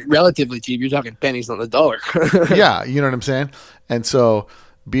 I mean, relatively cheap. You're talking pennies on the dollar. Yeah, you know what I'm saying? And so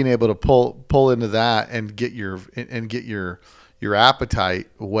being able to pull into that and get your appetite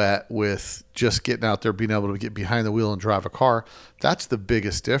whet with just getting out there, being able to get behind the wheel and drive a car, that's the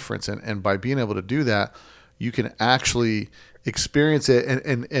biggest difference. And by being able to do that, you can actually experience it,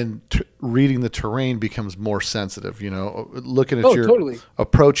 and reading the terrain becomes more sensitive, looking at your totally.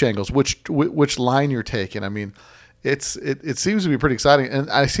 approach angles, which line you're taking. I mean, it seems to be pretty exciting. And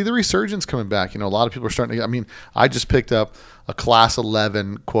I see the resurgence coming back. A lot of people are starting to, I mean, I just picked up a class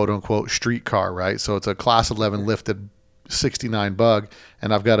 11 quote unquote street car, right? So it's a class 11 lifted 69 bug,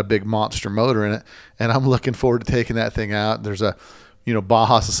 and I've got a big monster motor in it, and I'm looking forward to taking that thing out. There's a,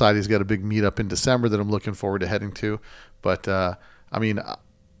 Baja Society's got a big meetup in December that I'm looking forward to heading to. But I mean,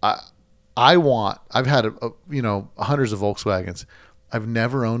 I've had hundreds of Volkswagens. I've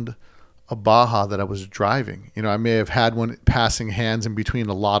never owned a Baja that I was driving. I may have had one passing hands in between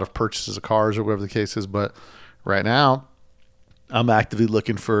a lot of purchases of cars or whatever the case is, but right now I'm actively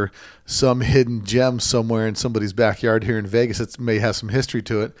looking for some hidden gem somewhere in somebody's backyard here in Vegas that may have some history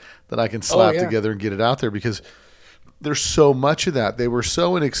to it that I can slap together and get it out there, because there's so much of that. They were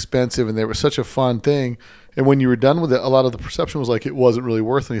so inexpensive and they were such a fun thing. And when you were done with it, a lot of the perception was like it wasn't really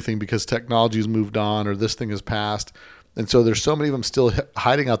worth anything because technology's moved on or this thing has passed. And so there's so many of them still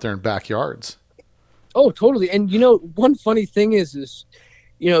hiding out there in backyards. Oh, totally. And, one funny thing is,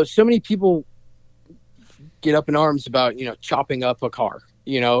 so many people get up in arms about, chopping up a car,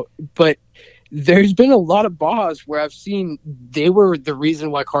 but there's been a lot of Bajas where I've seen they were the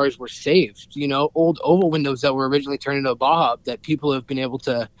reason why cars were saved, old oval windows that were originally turned into a Baja that people have been able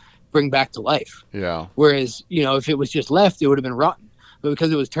to bring back to life. Yeah. Whereas, if it was just left, it would have been rotten. But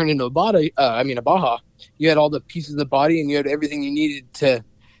because it was turned into a Baja, you had all the pieces of the body and you had everything you needed to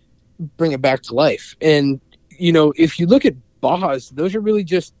bring it back to life. And, if you look at Bajas, those are really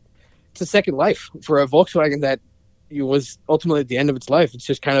just, it's a second life for a Volkswagen that was ultimately at the end of its life. It's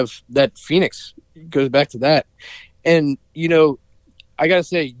just kind of that Phoenix goes back to that. And, I got to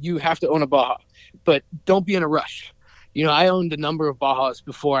say, you have to own a Baja, but don't be in a rush. I owned a number of Bajas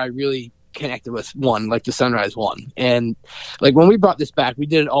before I really connected with one, like the Sunrise one. And like when we brought this back, we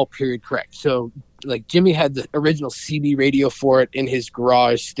did it all period correct. So like Jimmy had the original CB radio for it in his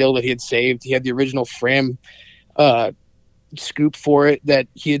garage still that he had saved. He had the original Fram scoop for it that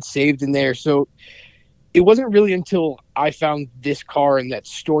he had saved in there. So it wasn't really until I found this car and that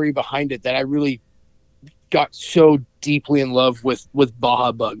story behind it that I really got so deeply in love with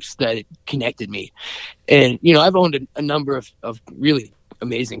Baja bugs that it connected me. And, I've owned a number of really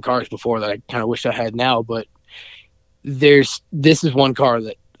amazing cars before that I kind of wish I had now, but this is one car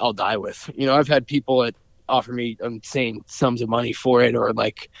that I'll die with. I've had people that offer me insane sums of money for it, or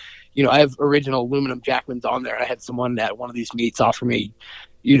like, I have original aluminum Jackmans on there. I had someone at one of these meets offer me,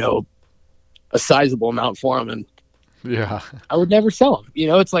 a sizable amount for them, and yeah, I would never sell them.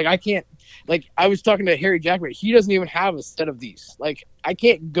 It's like I can't. Like I was talking to Harry Jackman, he doesn't even have a set of these. Like I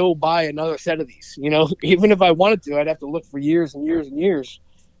can't go buy another set of these. Even if I wanted to, I'd have to look for years and years and years,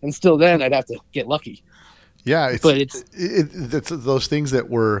 and still then I'd have to get lucky. Yeah, it's those things that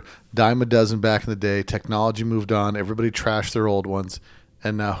were dime a dozen back in the day. Technology moved on. Everybody trashed their old ones.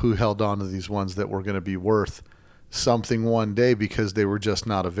 And now who held on to these ones that were going to be worth something one day because they were just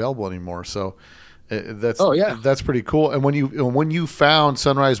not available anymore. So that's pretty cool. And when you found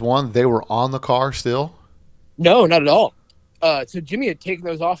Sunrise One, they were on the car still? No, not at all. So Jimmy had taken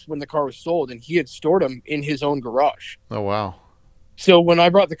those off when the car was sold, and he had stored them in his own garage. Oh, wow. So when I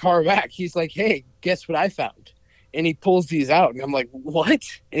brought the car back, he's like, hey, guess what I found? And he pulls these out, and I'm like, what?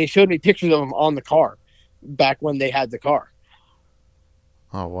 And he showed me pictures of them on the car back when they had the car.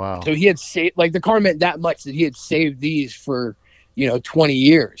 Oh, wow. So he had saved, like the car meant that much that he had saved these for, 20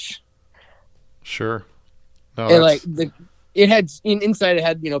 years. Sure. No, and like it had inside, it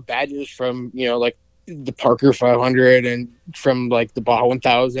had, badges from, like the Parker 500 and from like the Baja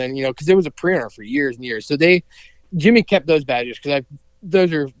 1000, because there was a pre-owner for years and years. So Jimmy kept those badges because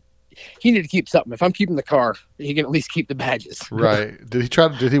he needed to keep something. If I'm keeping the car, he can at least keep the badges. Right.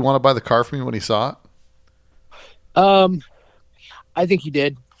 Did he want to buy the car from you when he saw it? I think he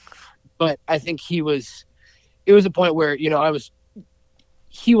did, but I think it was a point where,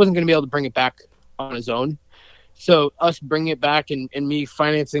 he wasn't going to be able to bring it back on his own. So us bringing it back and me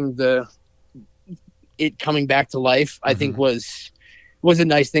financing it coming back to life, I think was a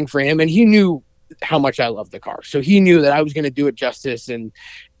nice thing for him. And he knew how much I loved the car. So he knew that I was going to do it justice and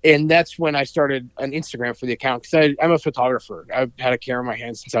And that's when I started an Instagram for the account, because I'm a photographer. I've had a camera in my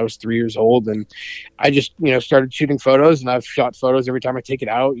hand since I was 3 years old, and I just started shooting photos, and I've shot photos every time I take it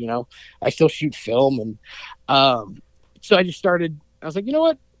out. I still shoot film, and so I just started. I was like, you know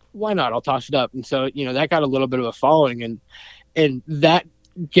what? Why not? I'll toss it up. And so that got a little bit of a following, and that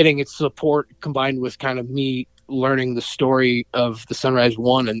getting its support combined with kind of me learning the story of the Sunrise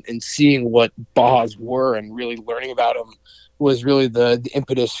One and seeing what Bajas were and really learning about them was really the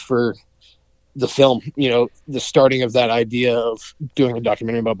impetus for the film, the starting of that idea of doing a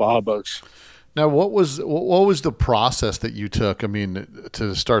documentary about Baja bugs. Now, what was the process that you took? I mean,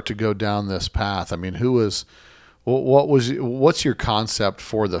 to start to go down this path. I mean, what's your concept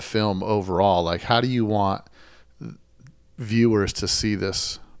for the film overall? Like, how do you want viewers to see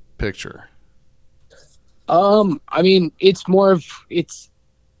this picture? I mean, it's more of it's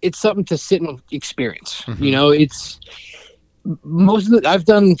something to sit and experience. Mm-hmm. It's most of I've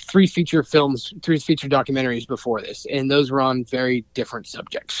done 3 feature documentaries before this, and those were on very different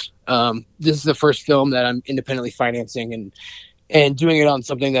subjects. This is the first film that I'm independently financing and doing it on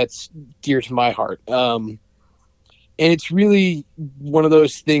something that's dear to my heart. And it's really one of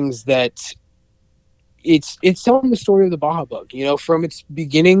those things that it's telling the story of the Baja bug, from its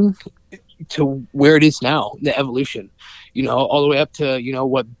beginning to where it is now, the evolution, all the way up to,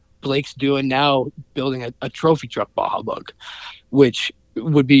 what Blake's doing now, building a trophy truck Baja bug, which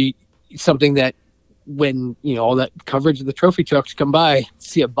would be something that when, all that coverage of the trophy trucks come by,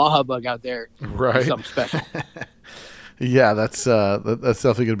 see a Baja bug out there, right? Something special. Yeah, that's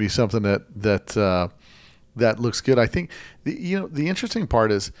definitely going to be something that looks good. I think the interesting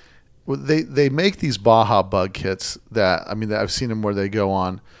part is they make these Baja bug kits that I've seen them where they go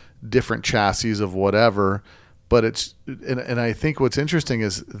on different chassis of whatever, but and I think what's interesting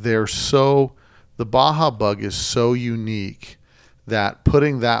is the Baja bug is so unique that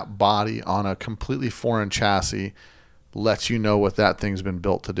putting that body on a completely foreign chassis lets you know what that thing's been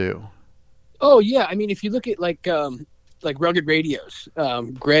built to do. Oh yeah, I mean, if you look at like Rugged Radios,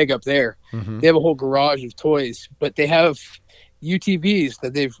 Greg up there, Mm-hmm. they have a whole garage of toys, but they have UTVs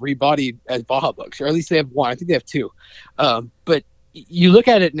that they've rebodied as Baja bugs, or at least they have one. I think they have 2. But you look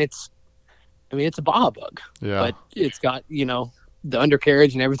at it and it's a Baja bug, Yeah. but it's got, the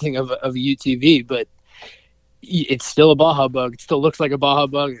undercarriage and everything of a UTV, but it's still a Baja bug. It still looks like a Baja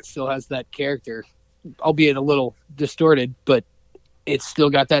bug. It still has that character, albeit a little distorted, but it's still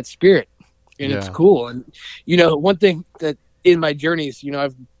got that spirit, and It's cool. And, one thing that in my journeys,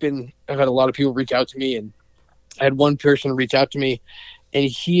 I've had a lot of people reach out to me, and I had one person reach out to me, and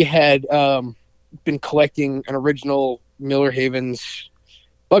he had been collecting an original Miller Havens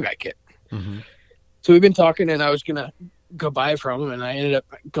bug eye kit. Mm-hmm. So we've been talking, and I was going to go buy it from him, and I ended up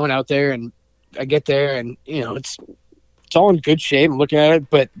going out there, and I get there, and, it's all in good shape. I'm looking at it,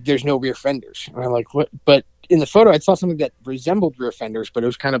 but there's no rear fenders. And I'm like, what? But in the photo, I saw something that resembled rear fenders, but it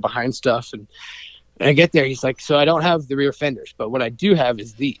was kind of behind stuff. And I get there, he's like, so I don't have the rear fenders, but what I do have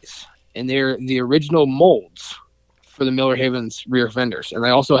is these. And they're the original molds for the Miller Havens rear fenders. And I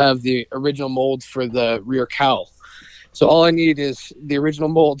also have the original molds for the rear cowl. So all I need is the original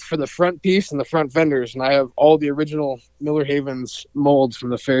mold for the front piece and the front fenders. And I have all the original Miller Havens molds from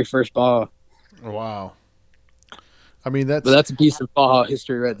the very first Baja. Wow. I mean, that's a piece of Baja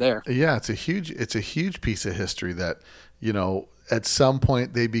history right there. Yeah, it's a huge piece of history that, at some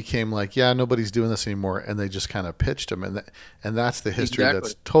point they became like, yeah, nobody's doing this anymore, and they just kind of pitched them, and that's the history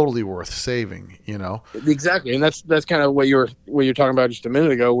that's totally worth saving, Exactly, and that's kind of what you were talking about just a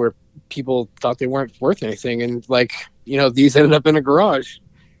minute ago, where people thought they weren't worth anything, and these ended up in a garage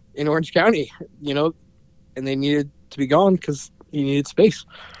in Orange County, and they needed to be gone because you needed space.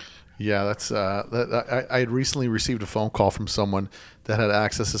 Yeah, that's I had recently received a phone call from someone that had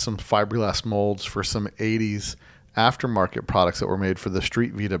access to some fiberglass molds for some 80s aftermarket products that were made for the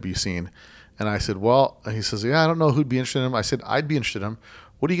street VW scene. And I said, well, he says, yeah, I don't know who'd be interested in them. I said, I'd be interested in them.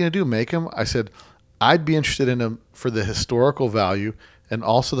 What are you going to do, make them? I said, I'd be interested in them for the historical value and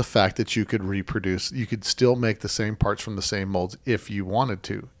also the fact that you could reproduce. You could still make the same parts from the same molds if you wanted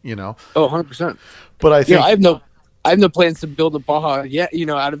to, Oh, 100%. But I think I have no plans to build a Baja yet,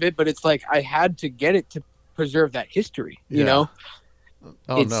 out of it, but it's like I had to get it to preserve that history, Oh,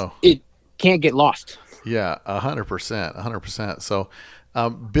 no. It can't get lost. Yeah, 100%. So,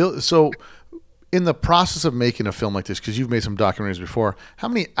 Bill, in the process of making a film like this, because you've made some documentaries before, how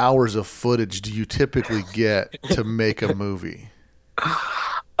many hours of footage do you typically get to make a movie?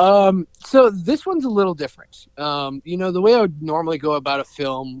 So this one's a little different. The way I would normally go about a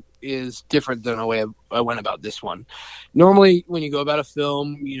film is different than the way I went about this one. Normally, when you go about a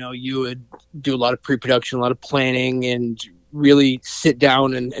film, you would do a lot of pre-production, a lot of planning, and really sit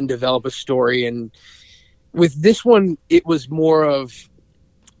down and develop a story. And with this one, it was more of,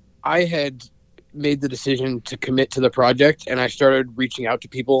 I had made the decision to commit to the project, and I started reaching out to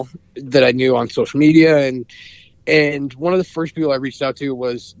people that I knew on social media. And one of the first people I reached out to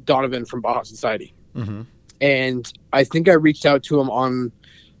was Donovan from Baja Society. Mm-hmm. And I think I reached out to him on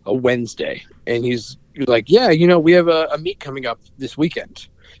a Wednesday, and he's like, yeah, we have a meet coming up this weekend.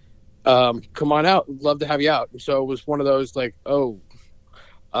 Come on out. Love to have you out. And so it was one of those like, I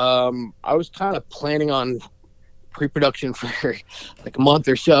was kind of planning on pre-production for like a month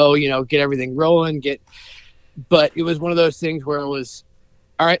or so, get everything rolling, but it was one of those things where it was,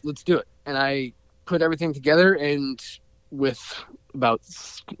 all right, let's do it. And I put everything together, and with about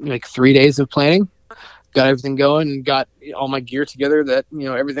like 3 days of planning, got everything going and got all my gear together, that,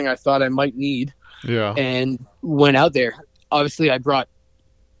 everything I thought I might need. Yeah. And went out there. Obviously I brought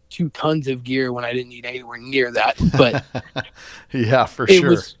 2 tons of gear when I didn't need anywhere near that, but yeah, for it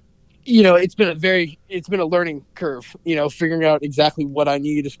sure. was, it's been a learning curve, figuring out exactly what I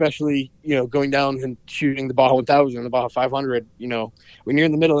need, especially, going down and shooting the Baja 1000, the Baja 500, when you're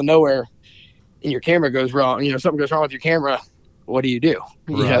in the middle of nowhere and your camera goes wrong, something goes wrong with your camera, what do?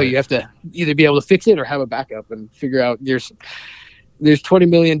 Right. You have to either be able to fix it or have a backup and figure out there's 20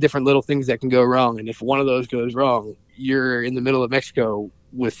 million different little things that can go wrong. And if one of those goes wrong, you're in the middle of Mexico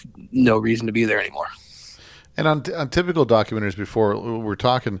with no reason to be there anymore. And on typical documentaries, before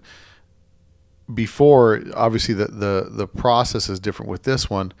obviously the process is different with this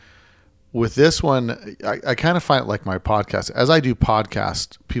one. With this one, I kind of find it like my podcast. As I do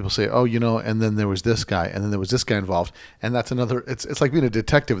podcasts, people say, oh, and then there was this guy, and then there was this guy involved. And that's another, it's like being a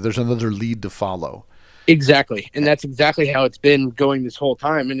detective. There's another lead to follow. Exactly. And that's exactly how it's been going this whole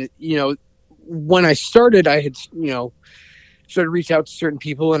time. And, when I started, I had, started to reach out to certain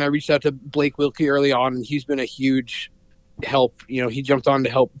people, and I reached out to Blake Wilkie early on, and he's been a huge help. He jumped on to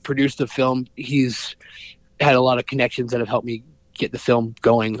help produce the film. He's had a lot of connections that have helped me get the film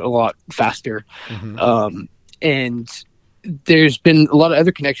going a lot faster. Mm-hmm. And there's been a lot of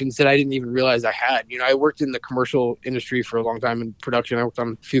other connections that I didn't even realize I had. I worked in the commercial industry for a long time in production. I worked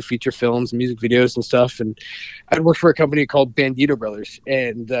on a few feature films and music videos and stuff. And I'd worked for a company called Bandito Brothers,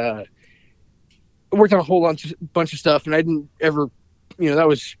 and I worked on a whole bunch of stuff. And I didn't ever, that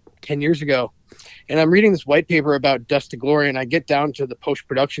was 10 years ago. And I'm reading this white paper about Dust to Glory, and I get down to the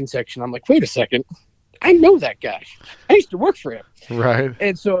post-production section. I'm like, wait a second. I know that guy. I used to work for him. Right.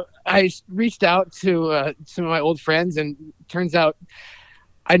 And so I reached out to some of my old friends, and turns out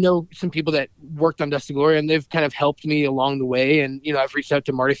I know some people that worked on Dust to Glory, and they've kind of helped me along the way. And, I've reached out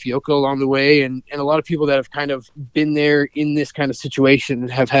to Marty Fiocco along the way, and a lot of people that have kind of been there in this kind of situation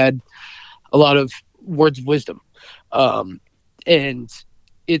have had a lot of words of wisdom. And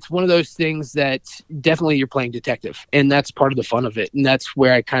it's one of those things that definitely you're playing detective, and that's part of the fun of it. And that's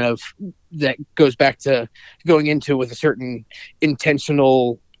where I that goes back to going into with a certain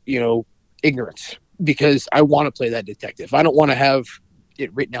intentional, ignorance, because I want to play that detective. I don't want to have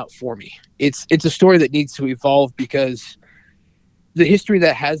it written out for me. It's a story that needs to evolve, because the history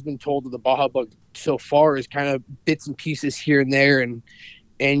that has been told of the Baja Bug so far is kind of bits and pieces here and there,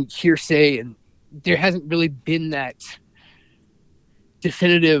 and hearsay, and there hasn't really been that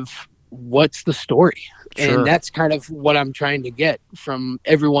definitive what's the story. Sure. And that's kind of what I'm trying to get from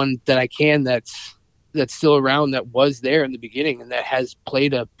everyone that I can that's still around, that was there in the beginning, and that has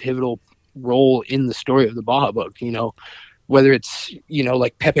played a pivotal role in the story of the Baja Bug. Whether it's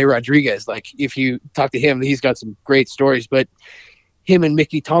like Pepe Rodriguez, like if you talk to him, he's got some great stories, but him and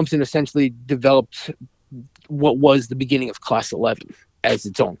Mickey Thompson essentially developed what was the beginning of Class 11 as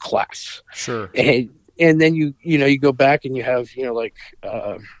its own class. Sure. And then you go back and you have,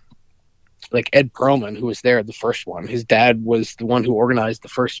 like Ed Perlman, who was there at the first one. His dad was the one who organized the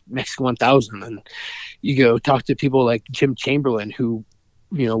first Mexican 1000. And you go talk to people like Jim Chamberlain, who,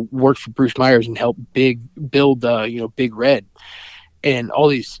 worked for Bruce Myers and helped build Big Red, and all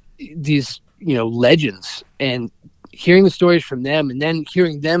these legends, and hearing the stories from them, and then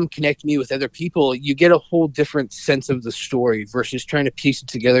hearing them connect me with other people, you get a whole different sense of the story versus trying to piece it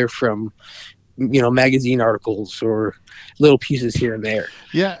together from, magazine articles or little pieces here and there.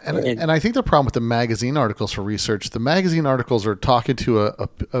 Yeah. And I think the problem with the magazine articles for research, the magazine articles are talking to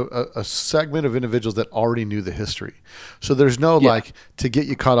a segment of individuals that already knew the history. So there's no to get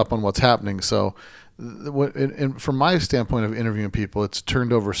you caught up on what's happening. So and from my standpoint of interviewing people, it's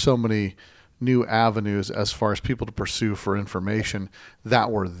turned over so many new avenues as far as people to pursue for information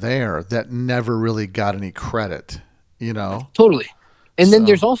that were there that never really got any credit, Totally. And then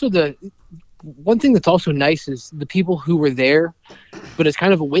there's also one thing that's also nice is the people who were there, but as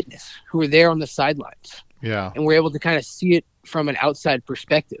kind of a witness, who were there on the sidelines. Yeah. and we're able to kind of see it from an outside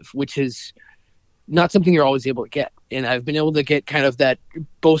perspective, which is not something you're always able to get. And I've been able to get kind of that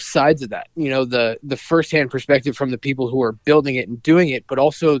both sides of that, the firsthand perspective from the people who are building it and doing it, but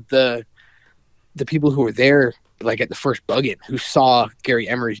also the people who were there, like at the first bug in, who saw Gary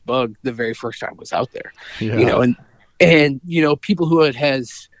Emery's bug the very first time it was out there, Yeah. and people who it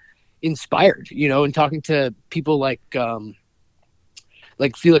has inspired, and talking to people like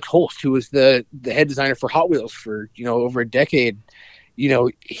Felix Holst, who was the head designer for Hot Wheels for, over a decade.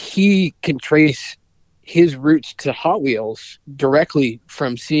 He can trace his roots to Hot Wheels directly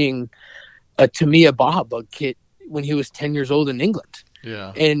from seeing a Tamiya Baja Bug kit when he was 10 years old in England.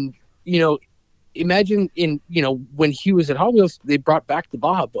 Yeah. And, imagine when he was at Hot Wheels, they brought back the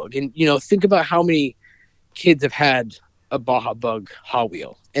Baja Bug. And, think about how many kids have had a Baja Bug Hot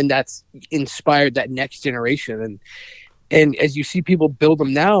Wheel, and that's inspired that next generation. And as you see people build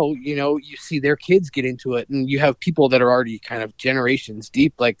them now, you see their kids get into it, and you have people that are already kind of generations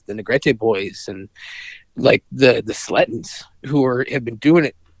deep, like the Negrete boys and like the Slettons, who have been doing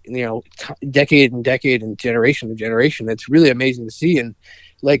it, decade and decade and generation to generation. It's really amazing to see. And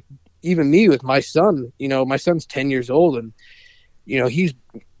like even me with my son, my son's 10 years old, and he's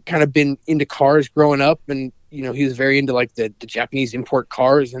kind of been into cars growing up, and he was very into like the Japanese import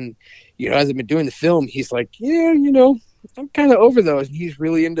cars. And as I've been doing the film, he's like, yeah, I'm kind of over those. And he's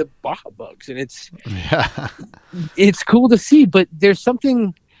really into Baja Bugs, and it's cool to see. But there's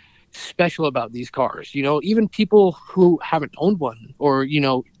something special about these cars. Even people who haven't owned one, or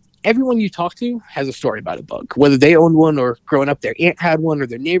everyone you talk to has a story about a bug, whether they owned one or growing up their aunt had one or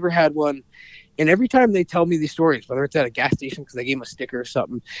their neighbor had one. And every time they tell me these stories, whether it's at a gas station because they gave them a sticker or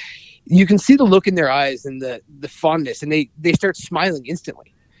something, you can see the look in their eyes and the fondness, and they start smiling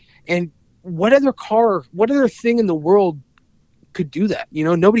instantly. And what other thing in the world could do that?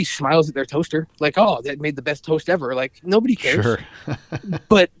 Nobody smiles at their toaster like, oh, that made the best toast ever. Like, nobody cares. Sure.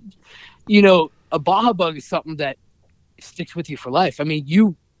 But a Baja Bug is something that sticks with you for life. I mean,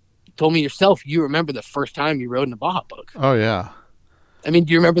 you told me yourself you remember the first time you rode in a Baja Bug. Oh yeah. I mean,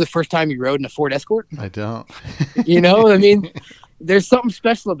 do you remember the first time you rode in a Ford Escort? I don't. I mean, there's something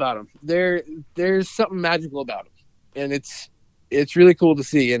special about them. There's something magical about them, and it's really cool to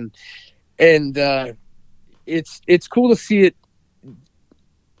see. And it's cool to see it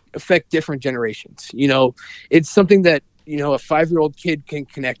affect different generations. It's something that a 5-year-old kid can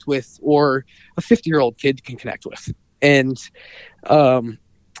connect with, or a 50-year-old kid can connect with. And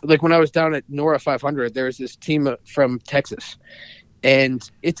like when I was down at NORA 500, there was this team from Texas, and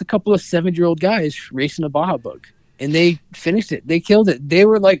it's a couple of 7-year-old guys racing a Baja Bug, and they finished it. They killed it. They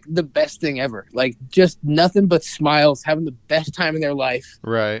were like the best thing ever. Like, just nothing but smiles, having the best time in their life.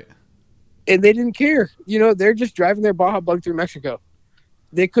 Right. And they didn't care. They're just driving their Baja Bug through Mexico.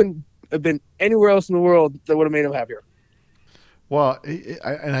 They couldn't have been anywhere else in the world that would have made them happier. Well,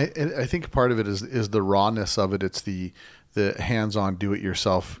 I think part of it is the rawness of it. It's the hands-on,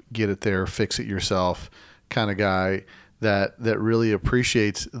 do-it-yourself, get it there, fix it yourself kind of guy that really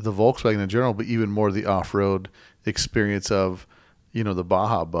appreciates the Volkswagen in general, but even more the off-road experience of the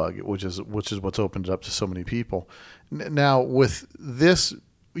Baja Bug, which is what's opened it up to so many people. Now, with this,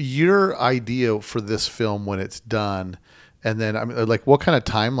 your idea for this film when it's done, and then I mean, like, what kind of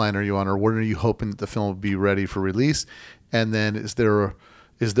timeline are you on, or when are you hoping that the film will be ready for release? And then is there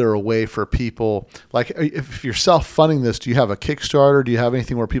a way for people, like, if you're self-funding this, do you have a Kickstarter? Do you have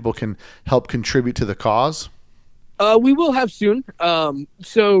anything where people can help contribute to the cause? We will have soon.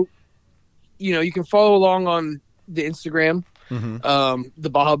 So, you can follow along on the Instagram, the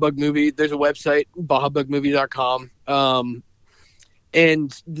Baja Bug Movie. There's a website, bahabugmovie.com.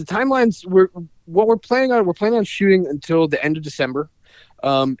 And the timelines, we're planning on shooting until the end of December,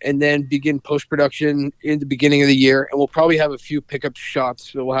 and then begin post-production in the beginning of the year. And we'll probably have a few pickup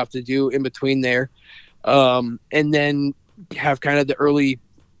shots that we'll have to do in between there. And then have kind of the early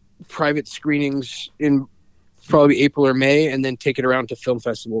private screenings in probably April or May, and then take it around to film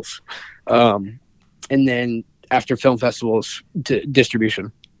festivals. And then after film festivals, to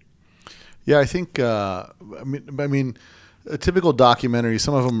distribution. Yeah, I think, I mean, a typical documentary,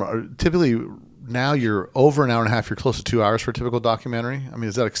 some of them are typically, now you're over an hour and a half, you're close to 2 hours for a typical documentary. I mean,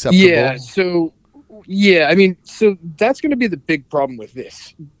 is that acceptable? Yeah. So that's going to be the big problem with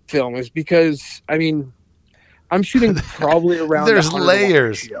this film, is because, I mean, I'm shooting probably around. There's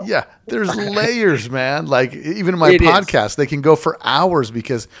layers. Yeah. There's layers, man. Like, even in my podcast, they can go for hours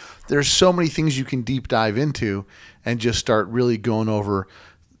because there's so many things you can deep dive into and just start really going over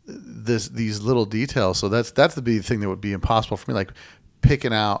these little details. So that's the big thing that would be impossible for me, like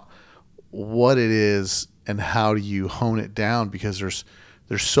picking out what it is and how do you hone it down, because there's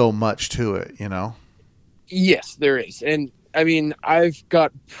so much to it, Yes, there is. And I mean, I've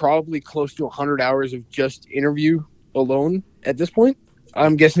got probably close to 100 hours of just interview alone at this point.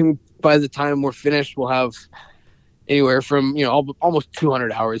 I'm guessing by the time we're finished, we'll have anywhere from, almost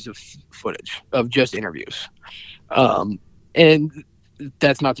 200 hours of footage of just interviews. And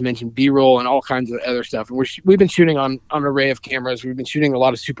that's not to mention B-roll and all kinds of other stuff. And we've been shooting on an array of cameras. We've been shooting a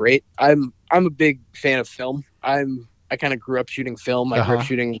lot of Super 8. I'm a big fan of film. I kind of grew up shooting film. I grew up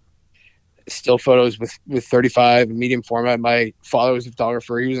shooting still photos with 35 and medium format. My father was a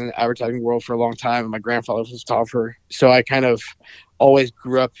photographer. He was in the advertising world for a long time, and my grandfather was a photographer. So I kind of always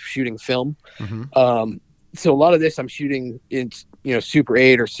grew up shooting film. Mm-hmm. So a lot of this I'm shooting in Super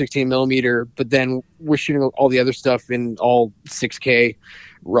 8 or 16 millimeter, but then we're shooting all the other stuff in all 6K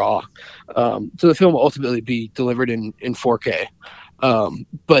raw. So the film will ultimately be delivered in 4K.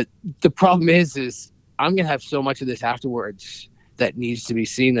 But the problem is I'm gonna have so much of this afterwards that needs to be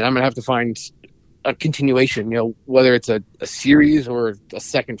seen that I'm gonna have to find a continuation, whether it's a series or a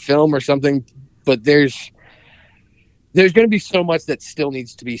second film or something. But there's going to be so much that still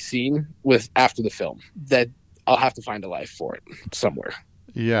needs to be seen with after the film that I'll have to find a life for it somewhere.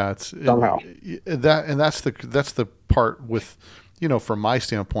 Yeah, somehow. That's the part with, from my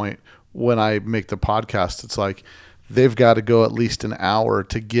standpoint, when I make the podcast, it's like they've got to go at least an hour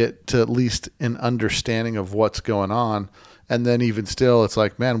to get to at least an understanding of what's going on. And then even still, it's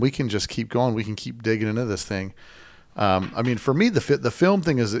like, man, we can just keep going. We can keep digging into this thing. I mean, for me, the film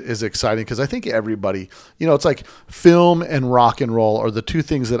thing is exciting because I think everybody, it's like film and rock and roll are the two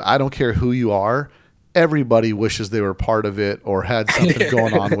things that I don't care who you are. Everybody wishes they were part of it or had something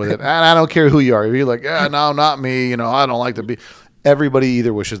going on with it. And I don't care who you are. You're like, no, not me. I don't like to be. Everybody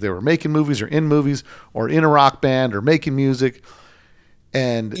either wishes they were making movies or in a rock band or making music.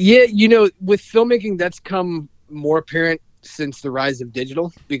 And yeah, with filmmaking, that's come more apparent since the rise of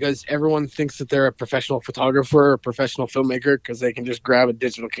digital, because everyone thinks that they're a professional photographer or a professional filmmaker because they can just grab a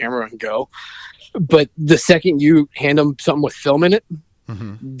digital camera and go. But the second you hand them something with film in it,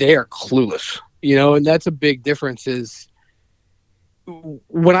 mm-hmm. they are clueless, and that's a big difference. Is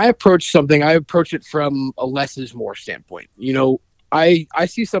when I approach something, I approach it from a less is more standpoint. I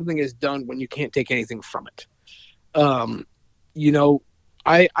see something as done when you can't take anything from it. I'm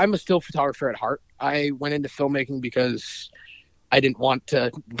a still photographer at heart. I went into filmmaking because I didn't want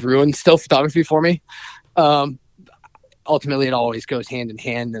to ruin still photography for me. Ultimately, it always goes hand in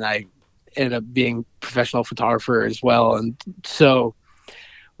hand, and I ended up being a professional photographer as well. And so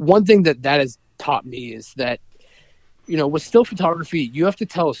one thing that has taught me is that, with still photography, you have to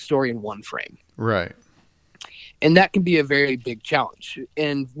tell a story in one frame. Right. And that can be a very big challenge.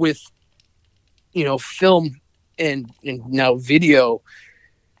 And with, film and now video,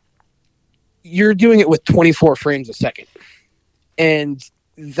 you're doing it with 24 frames a second, and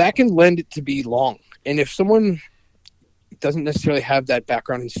that can lend it to be long. And if someone doesn't necessarily have that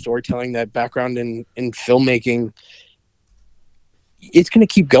background in storytelling, that background in filmmaking, it's going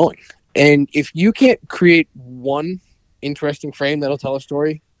to keep going. And if you can't create one interesting frame that'll tell a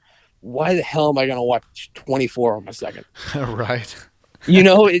story, why the hell am I going to watch 24 on a second? Right.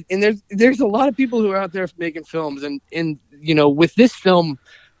 And there's a lot of people who are out there making films, and with this film,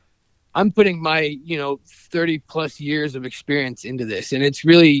 I'm putting my, 30 plus years of experience into this, and it's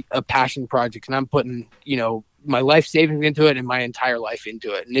really a passion project, and I'm putting, my life savings into it and my entire life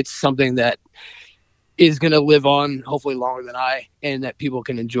into it. And it's something that is going to live on hopefully longer than and that people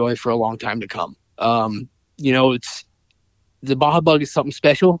can enjoy for a long time to come. It's the Baja Bug is something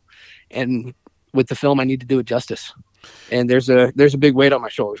special, and with the film, I need to do it justice. And there's a big weight on my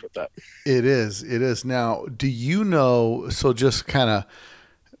shoulders with that. It is. Now, do so just kind of,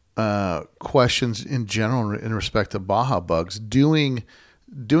 questions in general in respect to Baja Bugs, doing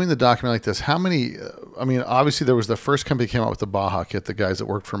the document like this, how many, obviously there was the first company that came out with the Baja kit, the guys that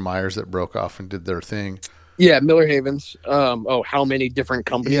worked for Myers that broke off and did their thing. Yeah, Miller Havens. How many different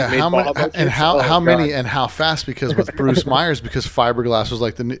companies made Baja Bug and how many and how fast? Because with Bruce Myers, because fiberglass was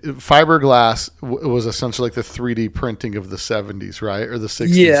like fiberglass was essentially like the 3D printing of the 70s, right? Or the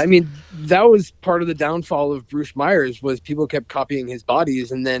 60s. Yeah, that was part of the downfall of Bruce Myers, was people kept copying his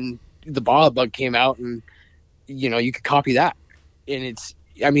bodies, and then the Baja Bug came out, and you could copy that. And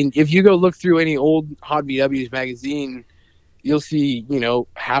if you go look through any old Hot VW's magazine, you'll see,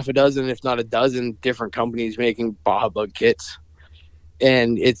 half a dozen, if not a dozen, different companies making Baja Bug kits.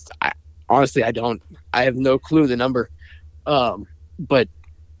 And honestly, I have no clue the number. But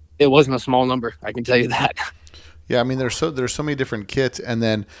it wasn't a small number, I can tell you that. Yeah, there's so many different kits, and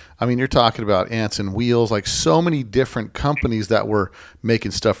then you're talking about Ants and Wheels, like so many different companies that were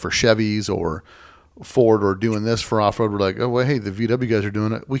making stuff for Chevys or Ford or doing this for off-road, we're like, oh, well, hey, the VW guys are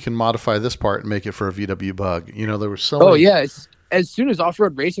doing it. We can modify this part and make it for a VW Bug. You know, there were so many. Yeah. As soon as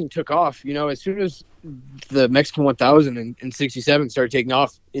off-road racing took off, you know, as soon as the Mexican 1000 in 67 started taking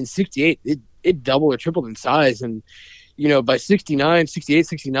off, in 68, it doubled or tripled in size. And, you know, by 69, 68,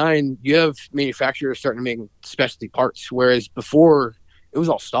 69, you have manufacturers starting to make specialty parts, whereas before it was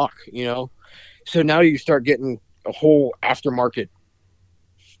all stock, you know. So now you start getting a whole aftermarket,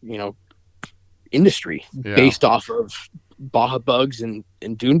 you know, industry based off of Baja Bugs and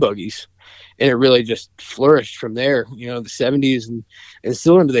dune buggies. And it really just flourished from there, you know, the 70s and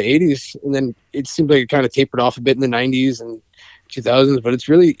still into the 80s. And then it seemed like it kind of tapered off a bit in the 90s and 2000s, but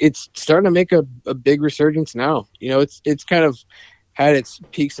it's starting to make a big resurgence now. You know, it's kind of had its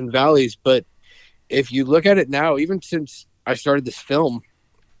peaks and valleys, but if you look at it now, even since I started this film,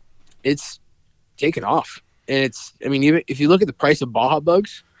 it's taken off. And even if you look at the price of Baja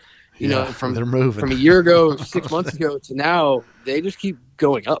Bugs, you know, they're moving from a year ago, 6 months ago to now, they just keep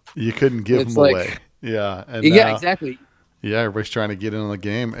going up. You couldn't give them away. Yeah. And exactly. Yeah, everybody's trying to get in on the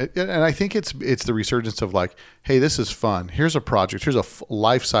game. And I think it's the resurgence of like, hey, this is fun. Here's a project. Here's a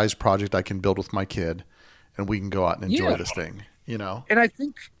life-size project I can build with my kid, and we can go out and enjoy this thing, you know? And I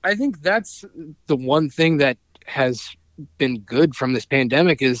think that's the one thing that has been good from this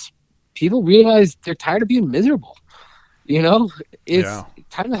pandemic is people realize they're tired of being miserable. You know, it's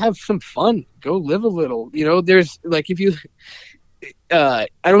time to have some fun. Go live a little. You know, there's like if you, I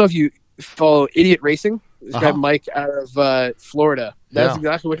don't know if you follow Idiot Racing. This guy Mike out of Florida. That's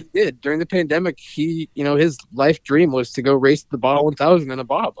exactly what he did during the pandemic. He, you know, his life dream was to go race the Baja 1000 in a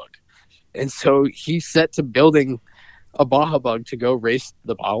Baja Bug, and so he set to building a Baja Bug to go race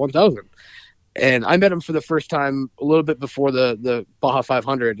the Baja 1000. And I met him for the first time a little bit before the Baja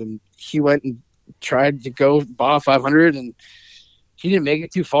 500, and he went and tried to go Baja 500, and he didn't make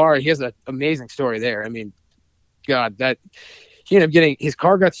it too far. He has an amazing story there. I mean, God, that he ended up getting his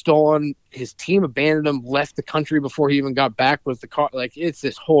car got stolen. His team abandoned him, left the country before he even got back with the car. Like, it's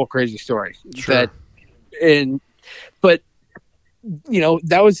this whole crazy story. Sure. But you know,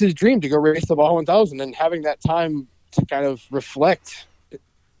 that was his dream to go race the Baja 1000, and having that time to kind of reflect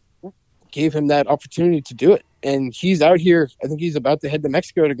gave him that opportunity to do it. And he's out here. I think he's about to head to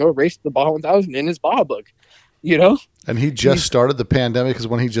Mexico to go race the Baja 1000 in his Baja Bug, you know? And he just started the pandemic is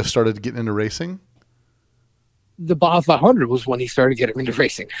when he just started getting into racing? The Baja 500 was when he started getting into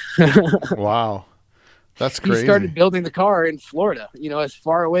racing. Wow. That's crazy. He started building the car in Florida, you know, as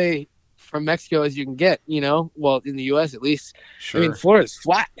far away from Mexico as you can get, you know? Well, in the U.S. at least. Sure. I mean, Florida's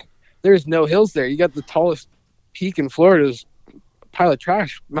flat. There's no hills there. You got the tallest peak in Florida is a pile of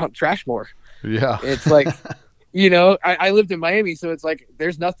trash, Mount Trashmore. Yeah. It's like, you know, I lived in Miami, so it's like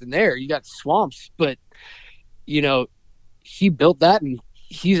there's nothing there. You got swamps, but, you know, he built that and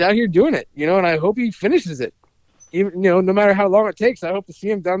he's out here doing it, you know, and I hope he finishes it. Even, you know, no matter how long it takes, I hope to see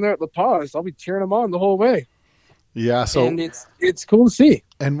him down there at La Paz. I'll be cheering him on the whole way. Yeah, so and it's cool to see.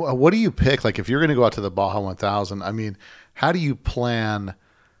 And what do you pick? Like, if you're going to go out to the Baja 1000, I mean, how do you plan?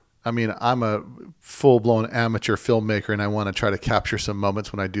 I mean, I'm a full-blown amateur filmmaker, and I want to try to capture some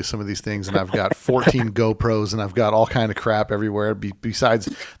moments when I do some of these things. And I've got 14 GoPros, and I've got all kind of crap everywhere besides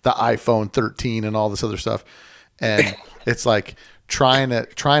the iPhone 13 and all this other stuff. And it's like trying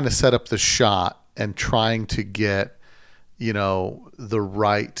to set up the shot and trying to get, you know, the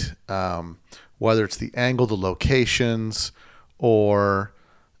right, whether it's the angle, the locations, or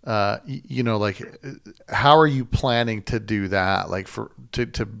you know, like, how are you planning to do that? Like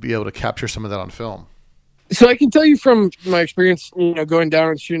to be able to capture some of that on film? So I can tell you from my experience, you know, going down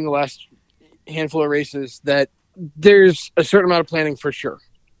and shooting the last handful of races, that there's a certain amount of planning for sure,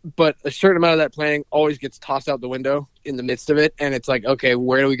 but a certain amount of that planning always gets tossed out the window in the midst of it. And it's like, okay,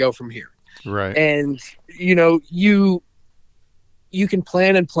 where do we go from here? Right. And, you know, you can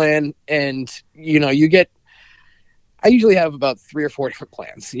plan, and, you know, I usually have about 3 or 4 different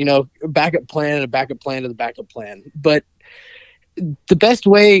plans, you know, a backup plan and a backup plan to the backup plan. But the best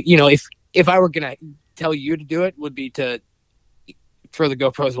way, you know, if I were going to tell you to do it, would be to throw the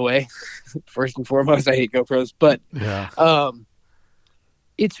GoPros away. First and foremost, I hate GoPros, but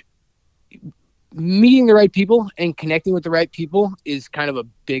it's meeting the right people and connecting with the right people is kind of a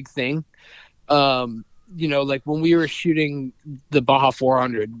big thing. You know, like when we were shooting the Baja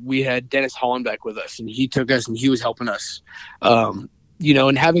 400, we had Dennis Hollenbeck with us, and he took us and he was helping us. You know,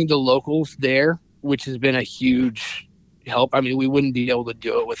 and having the locals there, which has been a huge help. I mean, we wouldn't be able to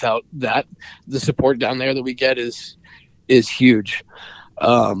do it without that. The support down there that we get is huge.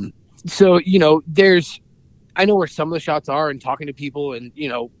 So, you know, I know where some of the shots are, and talking to people, and, you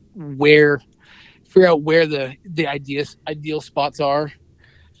know, figure out where the ideal spots are.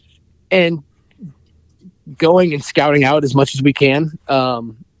 And going and scouting out as much as we can.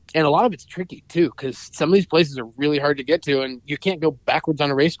 And a lot of it's tricky too, because some of these places are really hard to get to, and you can't go backwards on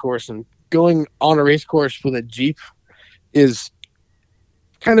a race course. And going on a race course with a Jeep is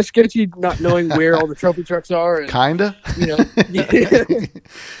kind of sketchy, not knowing where all the trophy trucks are. And, Kinda. you know,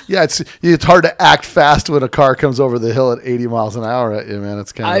 Yeah, it's hard to act fast when a car comes over the hill at 80 miles an hour at you, man.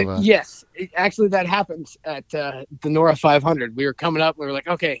 It's kind of yes, actually that happened at the Nora 500. We were coming up, and we were like,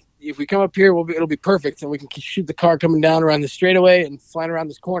 okay, if we come up here, it'll be perfect, and we can shoot the car coming down around the straightaway and flying around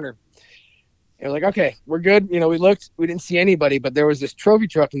this corner. And we're like, okay, we're good. You know, we looked, we didn't see anybody, but there was this trophy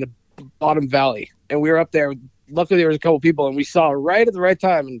truck in the bottom valley, and we were up there. Luckily, there was a couple people, and we saw it right at the right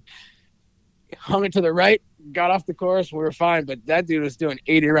time and hung it to the right, got off the course, and we were fine. But that dude was doing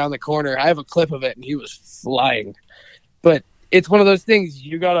 80 around the corner. I have a clip of it, and he was flying. But it's one of those things,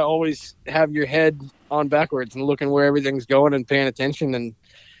 you got to always have your head on backwards and looking where everything's going and paying attention, and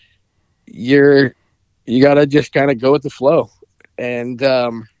you got to just kind of go with the flow. And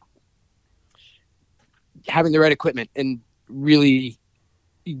having the right equipment, and really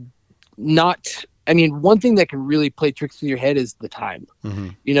not, I mean, one thing that can really play tricks with your head is the time. Mm-hmm.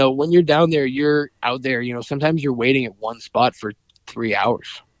 You know, when you're down there, you're out there, you know, sometimes you're waiting at one spot for 3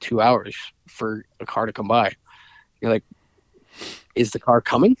 hours, 2 hours for a car to come by. You're like, is the car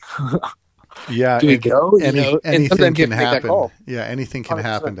coming? Yeah. Do we go? Anything can happen. Yeah, anything can 100%.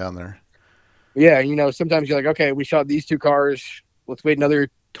 happen down there. Yeah, you know, sometimes you're like, okay, we shot these 2 cars. Let's wait another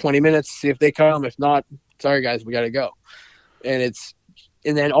 20 minutes, see if they come. If not, sorry guys, we got to go.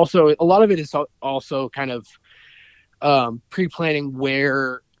 And then also a lot of it is also kind of pre-planning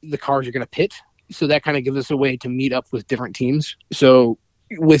where the cars are going to pit. So that kind of gives us a way to meet up with different teams. So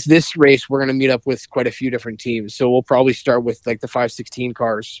with this race, we're going to meet up with quite a few different teams. So we'll probably start with like the 516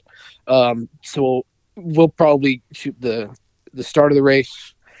 cars. So we'll probably shoot the start of the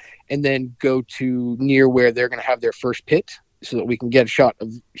race and then go to near where they're going to have their first pit, so that we can get a shot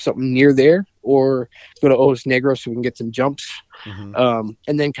of something near there, or go to Ojos Negros so we can get some jumps. Mm-hmm.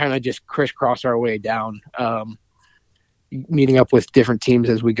 And then kind of just crisscross our way down, meeting up with different teams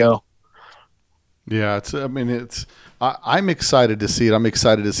as we go. Yeah, I'm excited to see it. I'm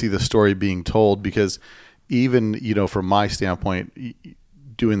excited to see the story being told, because even, you know, from my standpoint,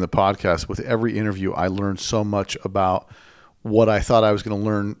 doing the podcast, with every interview, I learned so much about what I thought I was going to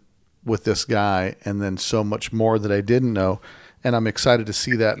learn with this guy, and then so much more that I didn't know. And I'm excited to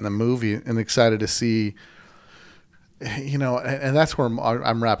see that in the movie, and excited to see, you know, and that's where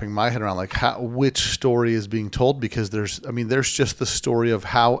I'm wrapping my head around, like which story is being told, because there's just the story of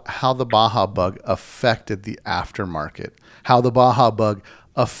how the Baja Bug affected the aftermarket, how the Baja Bug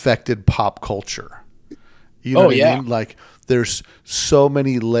affected pop culture. You know what I mean? Like, there's so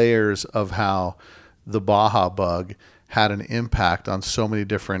many layers of how the Baja Bug had an impact on so many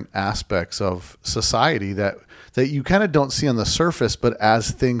different aspects of society that you kind of don't see on the surface, but as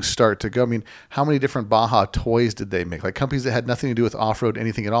things start to go, I mean, how many different Baja toys did they make? Like, companies that had nothing to do with off-road,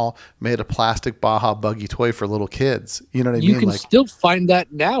 anything at all, made a plastic Baja buggy toy for little kids. You know what I mean? You can still find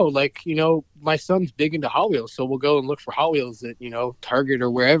that now. Like, you know, my son's big into Hot Wheels, so we'll go and look for Hot Wheels at, you know, Target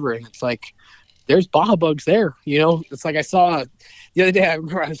or wherever. And it's like, there's Baja Bugs there, you know? It's like, I saw the other day, I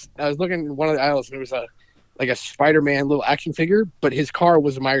remember I was looking in one of the aisles, and there was a Spider-Man little action figure, but his car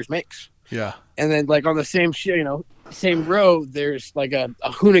was a Myers Mix. Yeah. And then, like, on the same same row, there's like a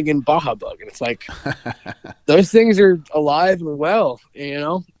Hoonigan Baja Bug, and it's like, those things are alive and well. You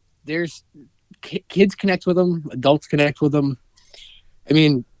know, there's kids connect with them, adults connect with them. I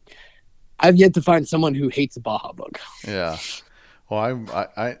mean, I've yet to find someone who hates a Baja Bug. Yeah. Well,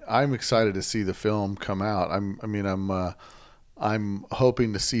 I'm excited to see the film come out. I'm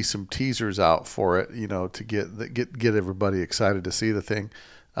hoping to see some teasers out for it, you know, to get everybody excited to see the thing.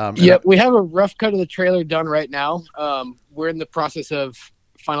 We have a rough cut of the trailer done right now. We're in the process of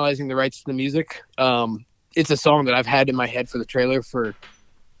finalizing the rights to the music. It's a song that I've had in my head for the trailer for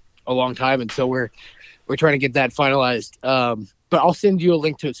a long time, and so we're trying to get that finalized. But I'll send you a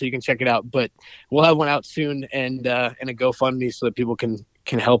link to it so you can check it out. But we'll have one out soon, and a GoFundMe so that people can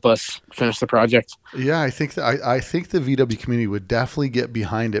help us finish the project. Yeah, I think the VW community would definitely get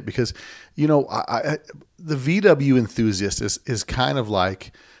behind it, because, you know, the VW enthusiast is kind of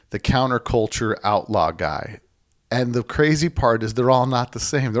like the counterculture outlaw guy. And the crazy part is they're all not the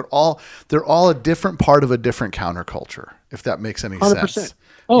same. They're all a different part of a different counterculture, if that makes any 100%. sense.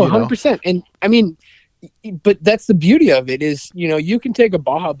 Oh, 100%. And I mean, but that's the beauty of it is, you know, you can take a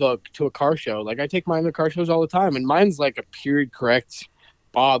Baja Bug to a car show. Like, I take mine to car shows all the time, and mine's like a period correct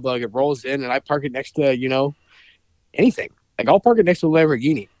Baja Bug. It rolls in, and I park it next to, you know, anything. Like, I'll park it next to a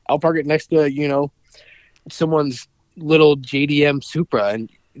Lamborghini. I'll park it next to, you know, someone's little JDM Supra. And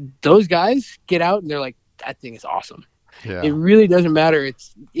those guys get out and they're like that thing is awesome. Yeah. It really doesn't matter.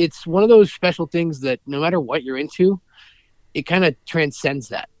 It's one of those special things that no matter what you're into, it kind of transcends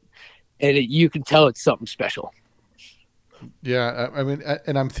that, and you can tell it's something special. Yeah. I mean,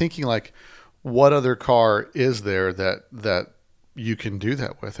 and I'm thinking like, what other car is there that you can do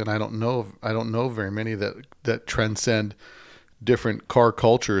that with? And I don't know very many that transcend different car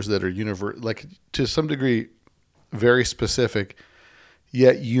cultures that are like to some degree very specific,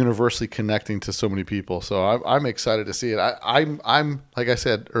 yet universally connecting to so many people. So I'm excited to see it. I'm like I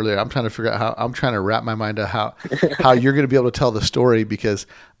said earlier, I'm trying to figure out I'm trying to wrap my mind to how you're going to be able to tell the story, because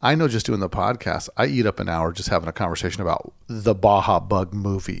I know just doing the podcast, I eat up an hour just having a conversation about the Baja Bug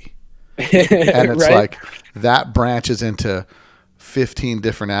movie. And it's Right? like that branches into 15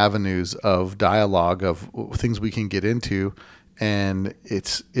 different avenues of dialogue of things we can get into. And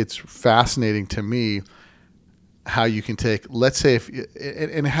it's fascinating to me how you can take, let's say,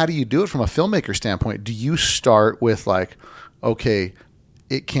 and how do you do it from a filmmaker standpoint? Do you start with like, okay,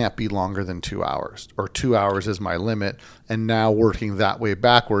 it can't be longer than 2 hours, or 2 hours is my limit, and now working that way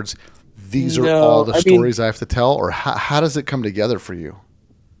backwards, these are all the stories I have to tell? Or how does it come together for you?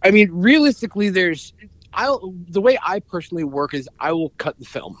 I mean, realistically, the way I personally work is I will cut the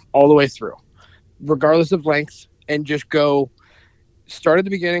film all the way through, regardless of length, and just go start at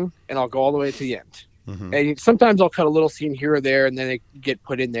the beginning, and I'll go all the way to the end. Mm-hmm. And sometimes I'll cut a little scene here or there, and then it get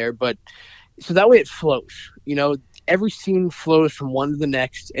put in there. But so that way it flows. You know, every scene flows from one to the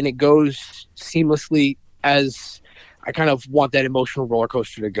next, and it goes seamlessly as I kind of want that emotional roller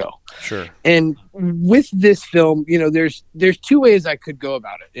coaster to go. Sure. And with this film, you know, there's two ways I could go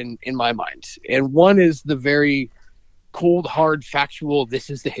about it in my mind. And one is the very cold, hard, factual, this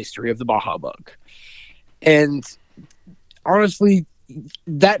is the history of the Baja Bug. And honestly,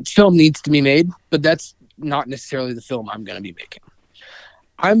 that film needs to be made, but that's not necessarily the film I'm going to be making.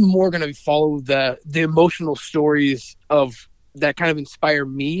 I'm more going to follow the emotional stories of that kind of inspire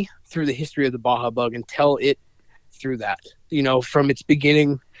me through the history of the Baja Bug and tell it through that, you know, from its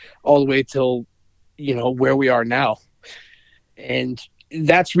beginning all the way till, you know, where we are now. And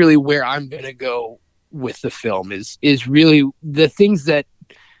that's really where I'm going to go with the film is really the things that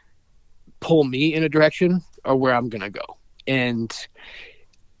pull me in a direction are where I'm going to go. And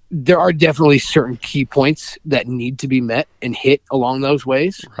there are definitely certain key points that need to be met and hit along those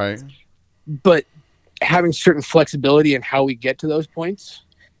ways. Right. But having certain flexibility in how we get to those points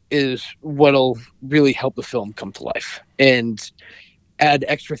is what'll really help the film come to life and add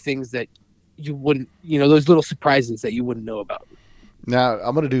extra things that you wouldn't, you know, those little surprises that you wouldn't know about. Now,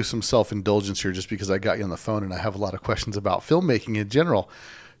 I'm going to do some self-indulgence here just because I got you on the phone and I have a lot of questions about filmmaking in general.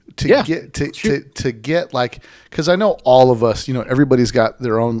 To get like, because I know all of us, you know, everybody's got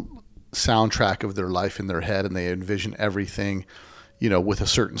their own soundtrack of their life in their head and they envision everything, you know, with a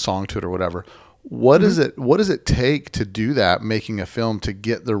certain song to it or whatever. What is it? What does it take to do that? Making a film, to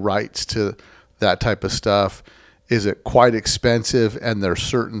get the rights to that type of stuff? Is it quite expensive? And there's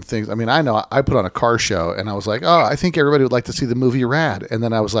certain things. I mean, I know I put on a car show and I was like, oh, I think everybody would like to see the movie Rad. And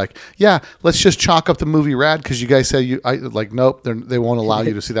then I was like, yeah, let's just chalk up the movie Rad because you guys said nope, they won't allow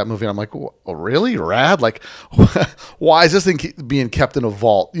you to see that movie. And I'm like, oh, really? Rad? Like, why is this thing being kept in a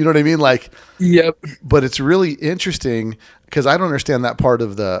vault? You know what I mean? Like, yep. But it's really interesting because I don't understand that part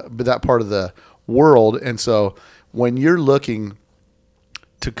of the world. And so when you're looking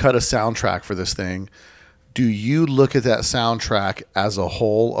to cut a soundtrack for this thing, do you look at that soundtrack as a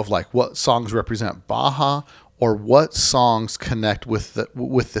whole of like what songs represent Baja or what songs connect with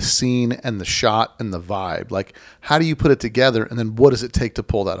the scene and the shot and the vibe? Like, how do you put it together? And then what does it take to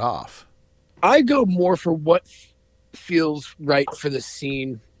pull that off? I go more for what feels right for the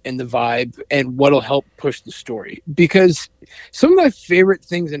scene and the vibe and what'll help push the story, because some of my favorite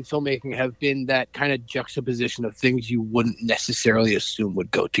things in filmmaking have been that kind of juxtaposition of things you wouldn't necessarily assume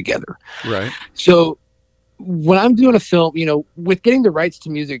would go together. Right. So when I'm doing a film, you know, with getting the rights to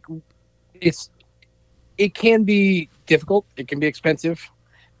music, it can be difficult. It can be expensive,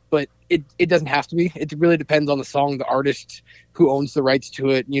 but it doesn't have to be. It really depends on the song, the artist, who owns the rights to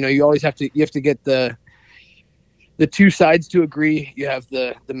it. You know, you have to get the two sides to agree. You have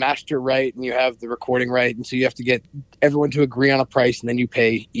the master right and you have the recording right. And so you have to get everyone to agree on a price and then you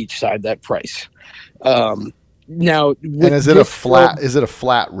pay each side that price. Now, and is it a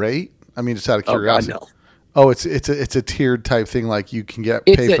flat rate? I mean, just out of curiosity. God, no. Oh, it's a tiered type thing. Like you can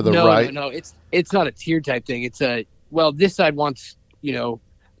pay for the right. No, it's not a tiered type thing. It's this side wants, you know,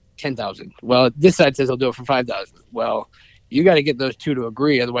 10,000. Well, this side says I'll do it for 5,000. Well, you got to get those two to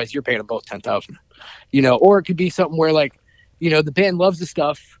agree. Otherwise you're paying them both 10,000, you know, or it could be something where like, you know, the band loves the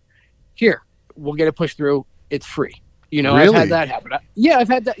stuff. Here, we'll get it pushed through. It's free. You know, really? I've had that happen. I've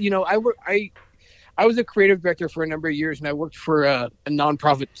had that, you know, I was a creative director for a number of years, and I worked for a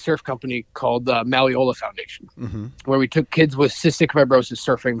nonprofit surf company called Malleola Foundation, where we took kids with cystic fibrosis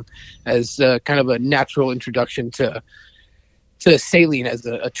surfing as kind of a natural introduction to saline as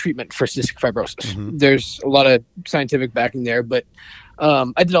a treatment for cystic fibrosis. There's a lot of scientific backing there, but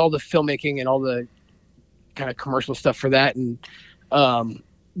I did all the filmmaking and all the kind of commercial stuff for that. And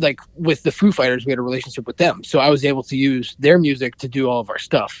like with the Foo Fighters, we had a relationship with them. So I was able to use their music to do all of our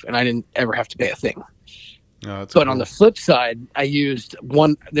stuff, and I didn't ever have to pay a thing. Oh, but on the flip side, I used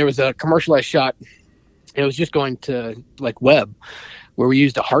there was a commercial I shot. It was just going to like web, where we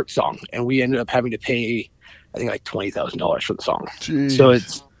used a Heart song, and we ended up having to pay, I think, like $20,000 for the song. Jeez. So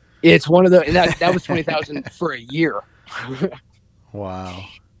it's one of the, and that was $20,000 for a year. Wow.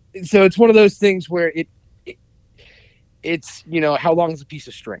 So it's one of those things where it's, how long is a piece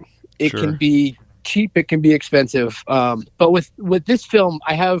of string? It can be cheap, it can be expensive. But with this film,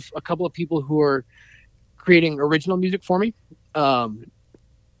 I have a couple of people who are creating original music for me. My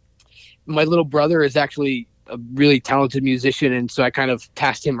little brother is actually a really talented musician, and so I kind of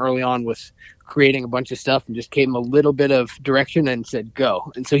tasked him early on with creating a bunch of stuff and just gave him a little bit of direction and said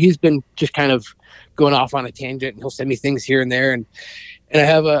go. And so he's been just kind of going off on a tangent, and he'll send me things here and there. And I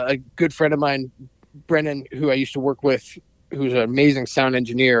have a good friend of mine, Brennan, who I used to work with, who's an amazing sound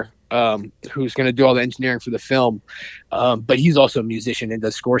engineer, who's going to do all the engineering for the film. But he's also a musician and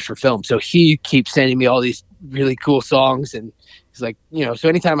does scores for film. So he keeps sending me all these really cool songs. And he's like, so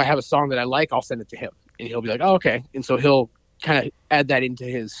anytime I have a song that I like, I'll send it to him. And he'll be like, oh, okay. And so he'll kind of add that into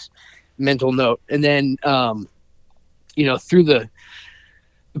his mental note. And then, through the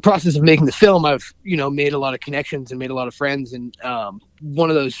process of making the film, I've, made a lot of connections and made a lot of friends. And one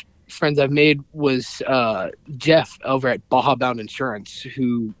of those friends I've made was Jeff over at Baja Bound Insurance,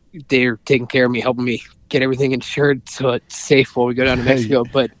 who they're taking care of me, helping me get everything insured so it's safe while we go down to Mexico.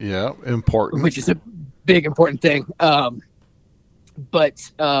 But yeah, important, which is a big important thing.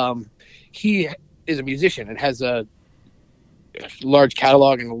 But he is a musician and has a large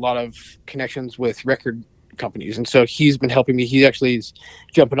catalog and a lot of connections with record companies, and so he's been helping me. He actually is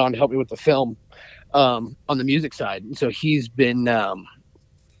jumping on to help me with the film on the music side, and so he's been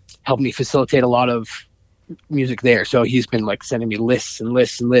helping me facilitate a lot of music there. So he's been like sending me lists and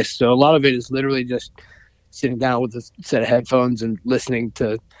lists and lists. So a lot of it is literally just sitting down with a set of headphones and listening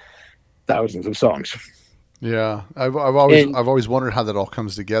to thousands of songs. Yeah, I've always wondered how that all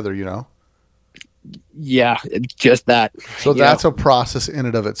comes together. Yeah, just that. So that's a process in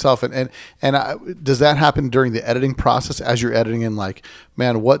and of itself. And does that happen during the editing process as you're editing in, like,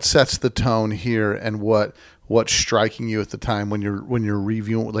 man, what sets the tone here, and what's striking you at the time when you're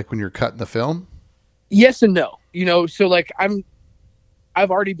reviewing, like when you're cutting the film? Yes and no. So like I've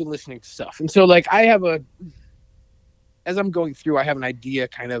already been listening to stuff. And so like as I'm going through, I have an idea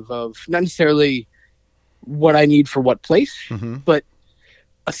kind of not necessarily what I need for what place, but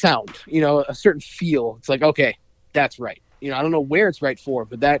a sound, a certain feel. It's like, okay, that's right. I don't know where it's right for,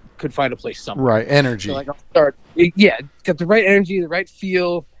 but that could find a place somewhere. Right. Energy. So like I'll start, got the right energy, the right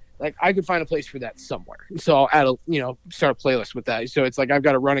feel. Like I could find a place for that somewhere. So I'll add start a playlist with that. So it's like, I've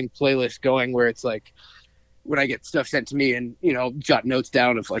got a running playlist going where it's like, when I get stuff sent to me and, jot notes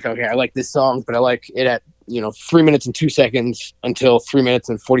down of like, okay, I like this song, but I like it at, 3 minutes and 2 seconds until 3 minutes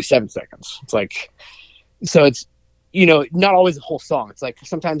and 47 seconds. It's like, so it's, not always the whole song. It's like,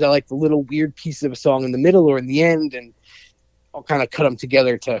 sometimes I like the little weird pieces of a song in the middle or in the end, and I'll kind of cut them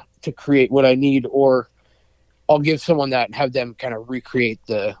together to create what I need, or I'll give someone that and have them kind of recreate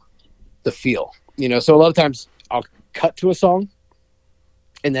the feel, So a lot of times I'll cut to a song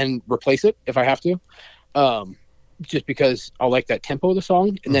and then replace it if I have to, just because I like that tempo of the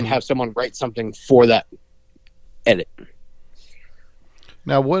song, and then have someone write something for that edit.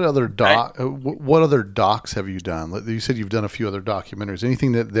 Now, what other docs have you done? You said you've done a few other documentaries.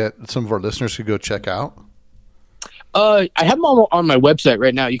 Anything that some of our listeners could go check out? I have them all on my website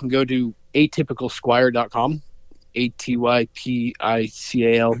right now. You can go to atypicalsquire.com,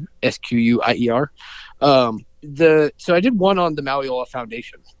 atypicalsquire. So I did one on the Malleola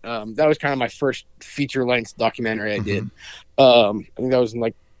Foundation. That was kind of my first feature length documentary I did. I think that was in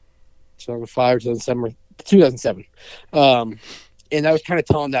like 2005, 2007. And I was kind of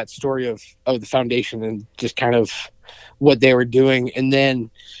telling that story of the foundation and just kind of what they were doing. And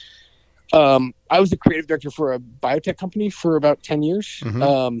then I was the creative director for a biotech company for about 10 years.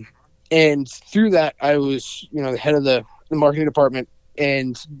 And through that, I was, the head of the marketing department,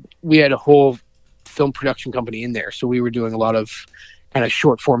 and we had a whole film production company in there. So we were doing a lot of kind of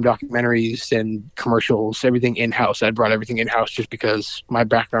short form documentaries and commercials, everything in-house. I brought everything in-house just because my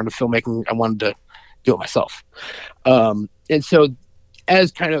background of filmmaking, I wanted to do it myself. And so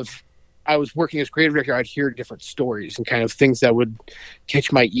as kind of I was working as creative director, I'd hear different stories and kind of things that would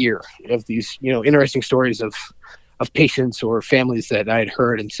catch my ear of these, interesting stories of patients or families that I had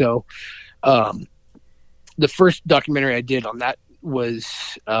heard. And so the first documentary I did on that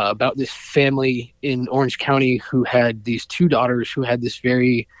was about this family in Orange County who had these two daughters who had this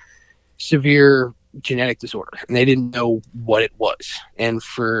very severe genetic disorder, and they didn't know what it was. And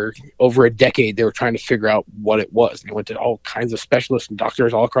for over a decade, they were trying to figure out what it was. They went to all kinds of specialists and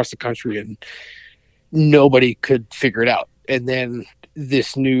doctors all across the country, and nobody could figure it out. And then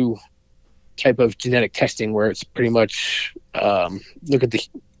this new type of genetic testing where it's pretty much look at the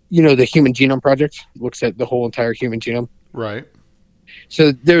Human Genome Project looks at the whole entire human genome. Right.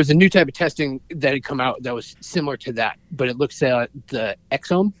 So there was a new type of testing that had come out that was similar to that, but it looks at the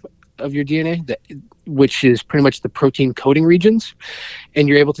exome of your DNA, which is pretty much the protein coding regions, and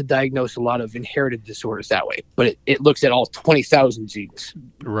you're able to diagnose a lot of inherited disorders that way. But it looks at all 20,000 genes,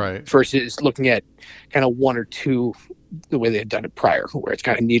 right, versus looking at kind of one or two the way they had done it prior, where it's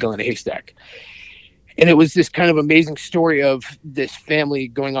kind of needle in a haystack. And it was this kind of amazing story of this family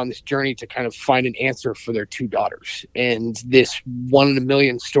going on this journey to kind of find an answer for their two daughters, and this 1 in a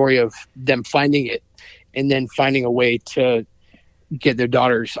million story of them finding it and then finding a way to get their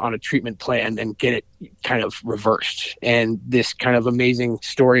daughters on a treatment plan and get it kind of reversed. And this kind of amazing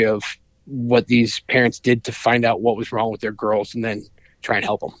story of what these parents did to find out what was wrong with their girls and then try and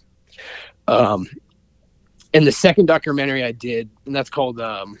help them. And the second documentary I did, and that's called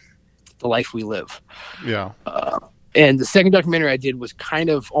The Life We Live. Yeah. And the second documentary I did was kind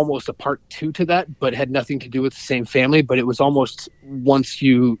of almost a part two to that, but had nothing to do with the same family. But it was almost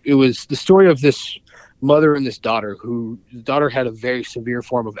it was the story of this mother and this daughter, who the daughter had a very severe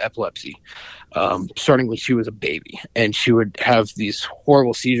form of epilepsy, starting when she was a baby, and she would have these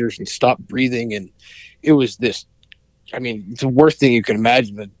horrible seizures and stop breathing. And it was the worst thing you can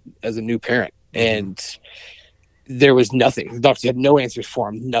imagine as a new parent. And there was nothing. The doctor had no answers for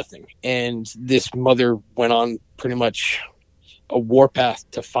him, nothing. And this mother went on pretty much a warpath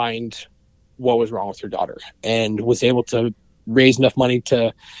to find what was wrong with her daughter, and was able to raise enough money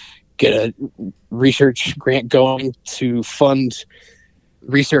to get a research grant going to fund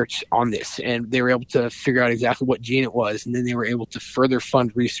research on this. And they were able to figure out exactly what gene it was. And then they were able to further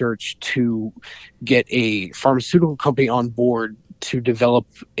fund research to get a pharmaceutical company on board to develop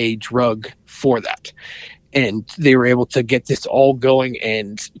a drug for that. And they were able to get this all going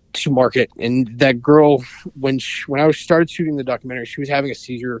and to market. And that girl, when I started shooting the documentary, she was having a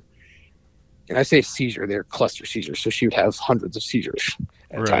seizure. And I say seizure, they're cluster seizures. So she would have hundreds of seizures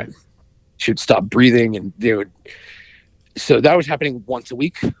at a time. She would stop breathing, and so that was happening once a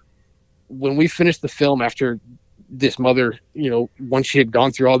week. When we finished the film, after this mother, once she had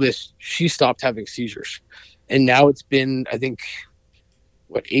gone through all this, she stopped having seizures. And now it's been, I think,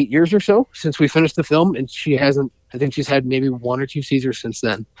 8 years or so since we finished the film, and she hasn't. I think she's had maybe 1 or 2 seizures since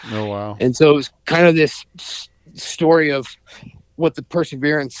then. Oh, wow. And so it was kind of this story of what the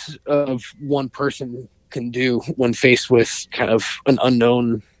perseverance of one person can do when faced with kind of an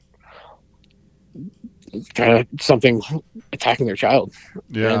unknown, kind of something attacking their child.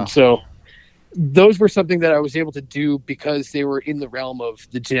 Yeah. And so those were something that I was able to do because they were in the realm of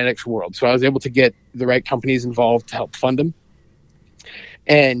the genetics world. So I was able to get the right companies involved to help fund them.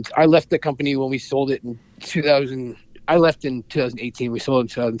 And I left the company when we sold it in 2000. I left in 2018. We sold it in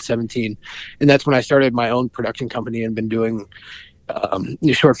 2017. And that's when I started my own production company and been doing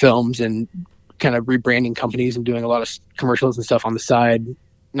short films and kind of rebranding companies and doing a lot of commercials and stuff on the side,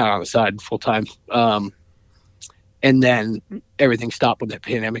 not on the side, full time. And then everything stopped when the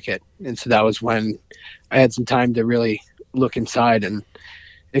pandemic hit. And so that was when I had some time to really look inside and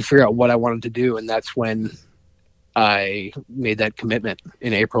figure out what I wanted to do. And that's when I made that commitment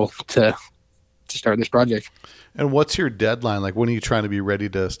in April to start this project. And what's your deadline? Like, when are you trying to be ready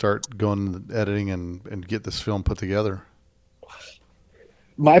to start going editing and get this film put together?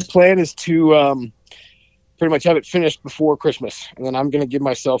 My plan is to pretty much have it finished before Christmas. And then I'm going to give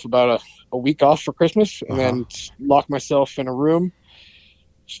myself about a week off for Christmas, and then lock myself in a room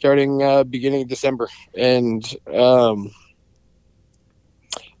starting beginning of December. And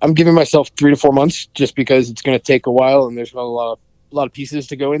I'm giving myself 3 to 4 months just because it's going to take a while, and there's a lot of pieces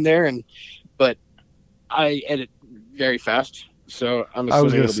to go in there. But I edit very fast. So I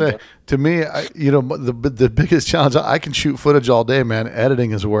was going to say, to me, the biggest challenge, I can shoot footage all day, man.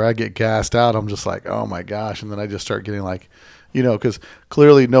 Editing is where I get gassed out. I'm just like, oh my gosh. And then I just start getting like because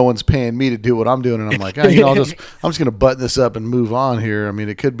clearly no one's paying me to do what I'm doing. And I'm like, I'm just going to button this up and move on here. I mean,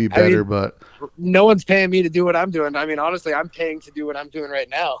 it could be better, but no one's paying me to do what I'm doing. I mean, honestly, I'm paying to do what I'm doing right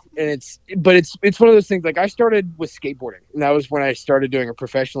now. And it's one of those things. Like, I started with skateboarding, and that was when I started doing it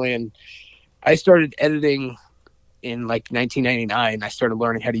professionally. And I started editing in like 1999. I started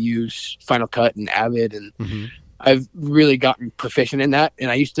learning how to use Final Cut and Avid, and I've really gotten proficient in that. And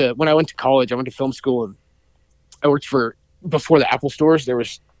when I went to college, I went to film school, and I worked before the Apple stores, there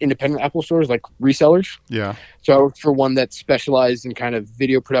was independent Apple stores, like resellers. Yeah. So I worked for one that specialized in kind of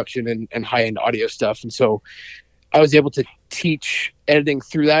video production and high-end audio stuff. And so I was able to teach editing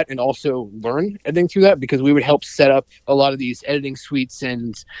through that and also learn editing through that, because we would help set up a lot of these editing suites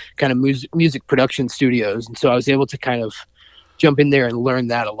and kind of music production studios. And so I was able to kind of jump in there and learn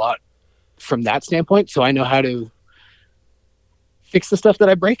that a lot from that standpoint. So I know how to fix the stuff that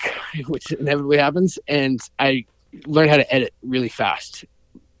I break, which inevitably happens. And I learned how to edit really fast,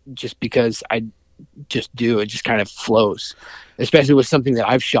 just because I just do. It just kind of flows, especially with something that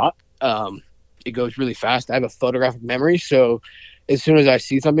I've shot. It goes really fast. I have a photographic memory, so as soon as I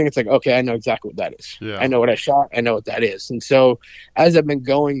see something, it's like, okay, I know exactly what that is. Yeah. I know what I shot. I know what that is. And so as I've been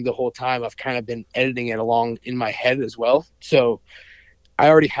going the whole time, I've kind of been editing it along in my head as well. So I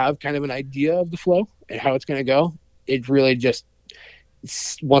already have kind of an idea of the flow and how it's going to go. It really just,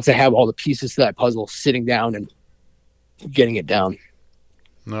 once I have all the pieces to that puzzle, sitting down and getting it down.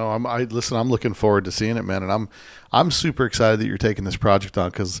 No, I'm looking forward to seeing it, man. And I'm super excited that you're taking this project on,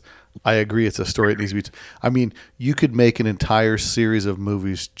 because I agree it's a story that needs to be. I mean, you could make an entire series of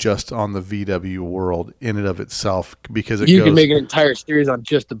movies just on the VW world in and of itself, because you could make an entire series on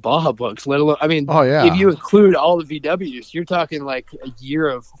just the Baja books, let alone, I mean, oh yeah, if you include all the VWs, you're talking like a year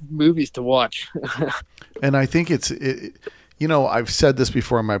of movies to watch. And I think I've said this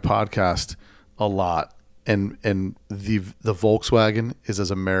before in my podcast a lot. And the Volkswagen is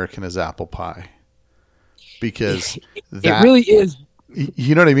as American as apple pie, because it really is.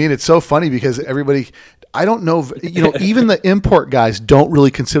 You know what I mean? It's so funny because everybody, I don't know, even the import guys don't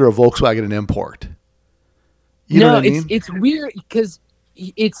really consider a Volkswagen an import. You know what I mean? It's weird because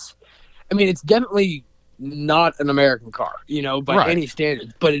it's definitely not an American car, by any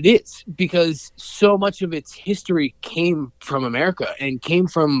standard, but it is, because so much of its history came from America and came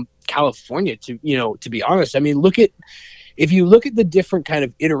from California, to be honest. I mean, if you look at the different kind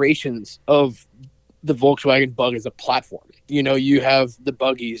of iterations of the Volkswagen Bug as a platform, you have the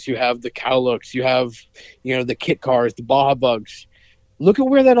buggies, you have the Cowlooks, you have, the kit cars, the Baja Bugs. Look at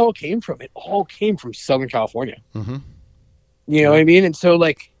where that all came from. It all came from Southern California. Mm-hmm. You know what I mean? And so,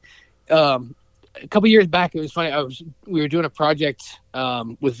 like, a couple years back, it was funny. We were doing a project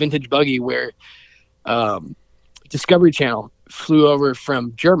with Vintage Buggy where Discovery Channel flew over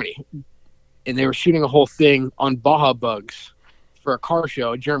from Germany, and they were shooting a whole thing on Baja Bugs for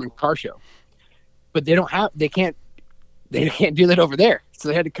a German car show. But they can't do that over there. So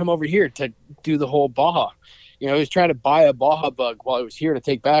they had to come over here to do the whole Baja. He was trying to buy a Baja Bug while I was here to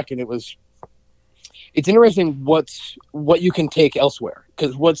take back, and it's interesting what you can take elsewhere,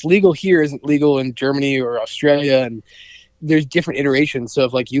 because what's legal here isn't legal in Germany or Australia, and there's different iterations. So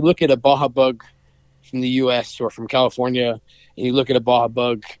if, like, you look at a Baja Bug from the US or from California, and you look at a Baja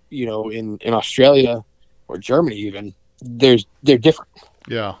Bug, in Australia or Germany, even, they're different.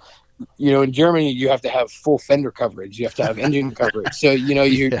 Yeah. In Germany, you have to have full fender coverage. You have to have engine coverage. So, you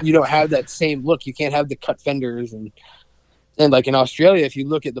don't have that same look. You can't have the cut fenders. And like in Australia, if you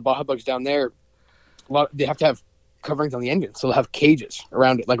look at the Baja Bugs down there, they have to have coverings on the engine. So they'll have cages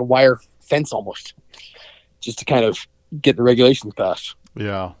around it, like a wire fence almost, just to kind of get the regulations passed.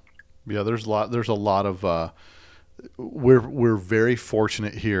 Yeah. Yeah. There's a lot of, we're very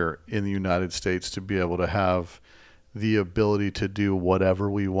fortunate here in the United States to be able to have the ability to do whatever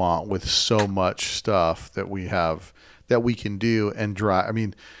we want with so much stuff that we have, that we can do and drive. I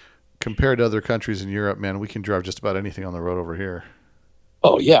mean, compared to other countries in Europe, man, we can drive just about anything on the road over here.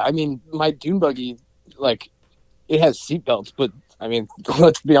 Oh yeah. I mean, my dune buggy, like, it has seatbelts, but I mean,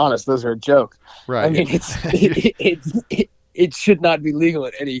 let's be honest, those are a joke. Right. I mean, it should not be legal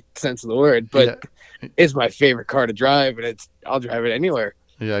in any sense of the word, but it's my favorite car to drive, and I'll drive it anywhere.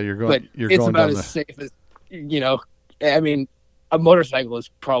 Yeah. It's about as safe as, I mean, a motorcycle is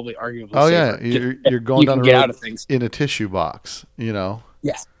probably arguably Oh safer. Yeah, you're going down the road road out of things in a tissue box,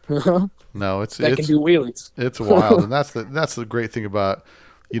 Yes. No, that can do wheelies. It's wild, and that's the great thing about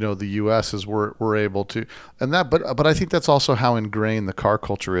the U.S. is we're able to, and that, but I think that's also how ingrained the car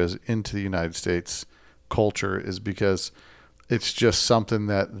culture is into the United States culture, is because it's just something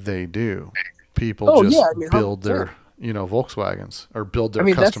that they do. People build their Volkswagens or build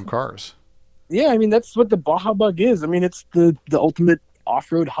their custom cars. Yeah, I mean that's what the Baja Bug is. I mean it's the ultimate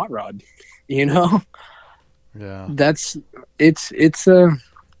off-road hot rod. You know, Yeah. that's it's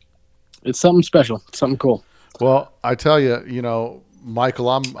something special, something cool. Well, I tell you, Michael,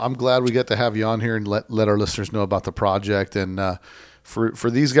 I'm glad we get to have you on here and let our listeners know about the project. And for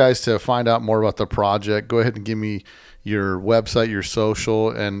these guys to find out more about the project, go ahead and give me your website, your social,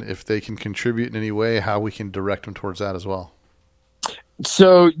 and if they can contribute in any way, how we can direct them towards that as well.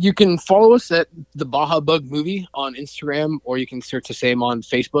 So you can follow us at the Baja Bug Movie on Instagram, or you can search the same on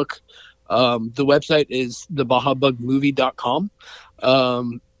Facebook. The website is thebahabugmovie.com.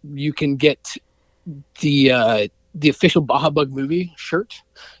 You can get the official Baja Bug Movie shirt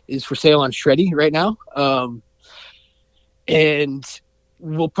is for sale on Shreddy right now. And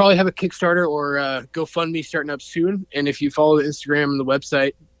we'll probably have a Kickstarter or GoFundMe starting up soon. And if you follow the Instagram and the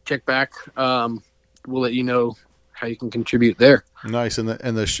website, check back. We'll let you know how you can contribute there. Nice.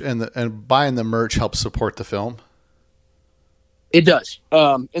 And buying the merch helps support the film. It does.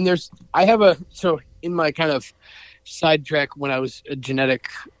 And so in my kind of sidetrack when I was a genetic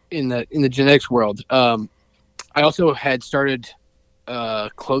in the genetics world, I also had started a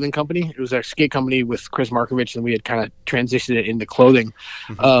clothing company. It was our skate company with Chris Markovich, and we had kind of transitioned it into clothing.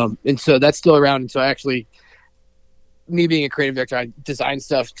 Mm-hmm. And so that's still around. And so me being a creative director, I design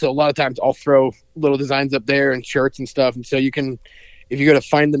stuff. So a lot of times I'll throw little designs up there and shirts and stuff. And so if you go to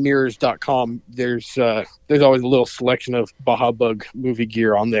findthemirrors.com, there's always a little selection of Baja Bug movie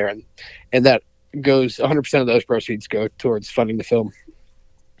gear on there. And that goes 100% of those proceeds go towards funding the film.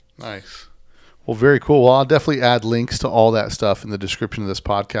 Nice. Well, very cool. Well, I'll definitely add links to all that stuff in the description of this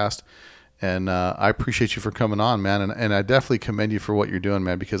podcast. And I appreciate you for coming on, man. And I definitely commend you for what you're doing,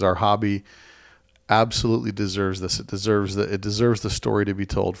 man, because our hobby absolutely deserves this. It deserves the story to be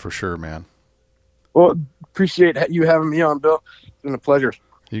told for sure, man. Well, appreciate you having me on, Bill. It's been a pleasure.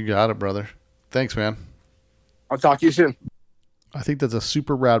 You got it, brother. Thanks, man. I'll talk to you soon. I think that's a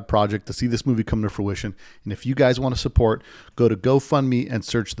super rad project to see this movie come to fruition. And if you guys want to support, go to GoFundMe and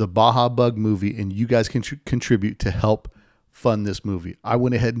search the Baja Bug Movie, and you guys can contribute to help fund this movie. I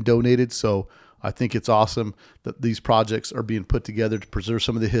went ahead and donated, so I think it's awesome that these projects are being put together to preserve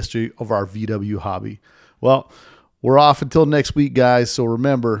some of the history of our VW hobby. Well, we're off until next week, guys. So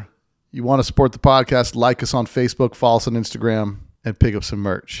remember, you want to support the podcast, like us on Facebook, follow us on Instagram, and pick up some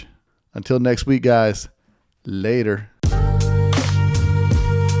merch. Until next week, guys, later.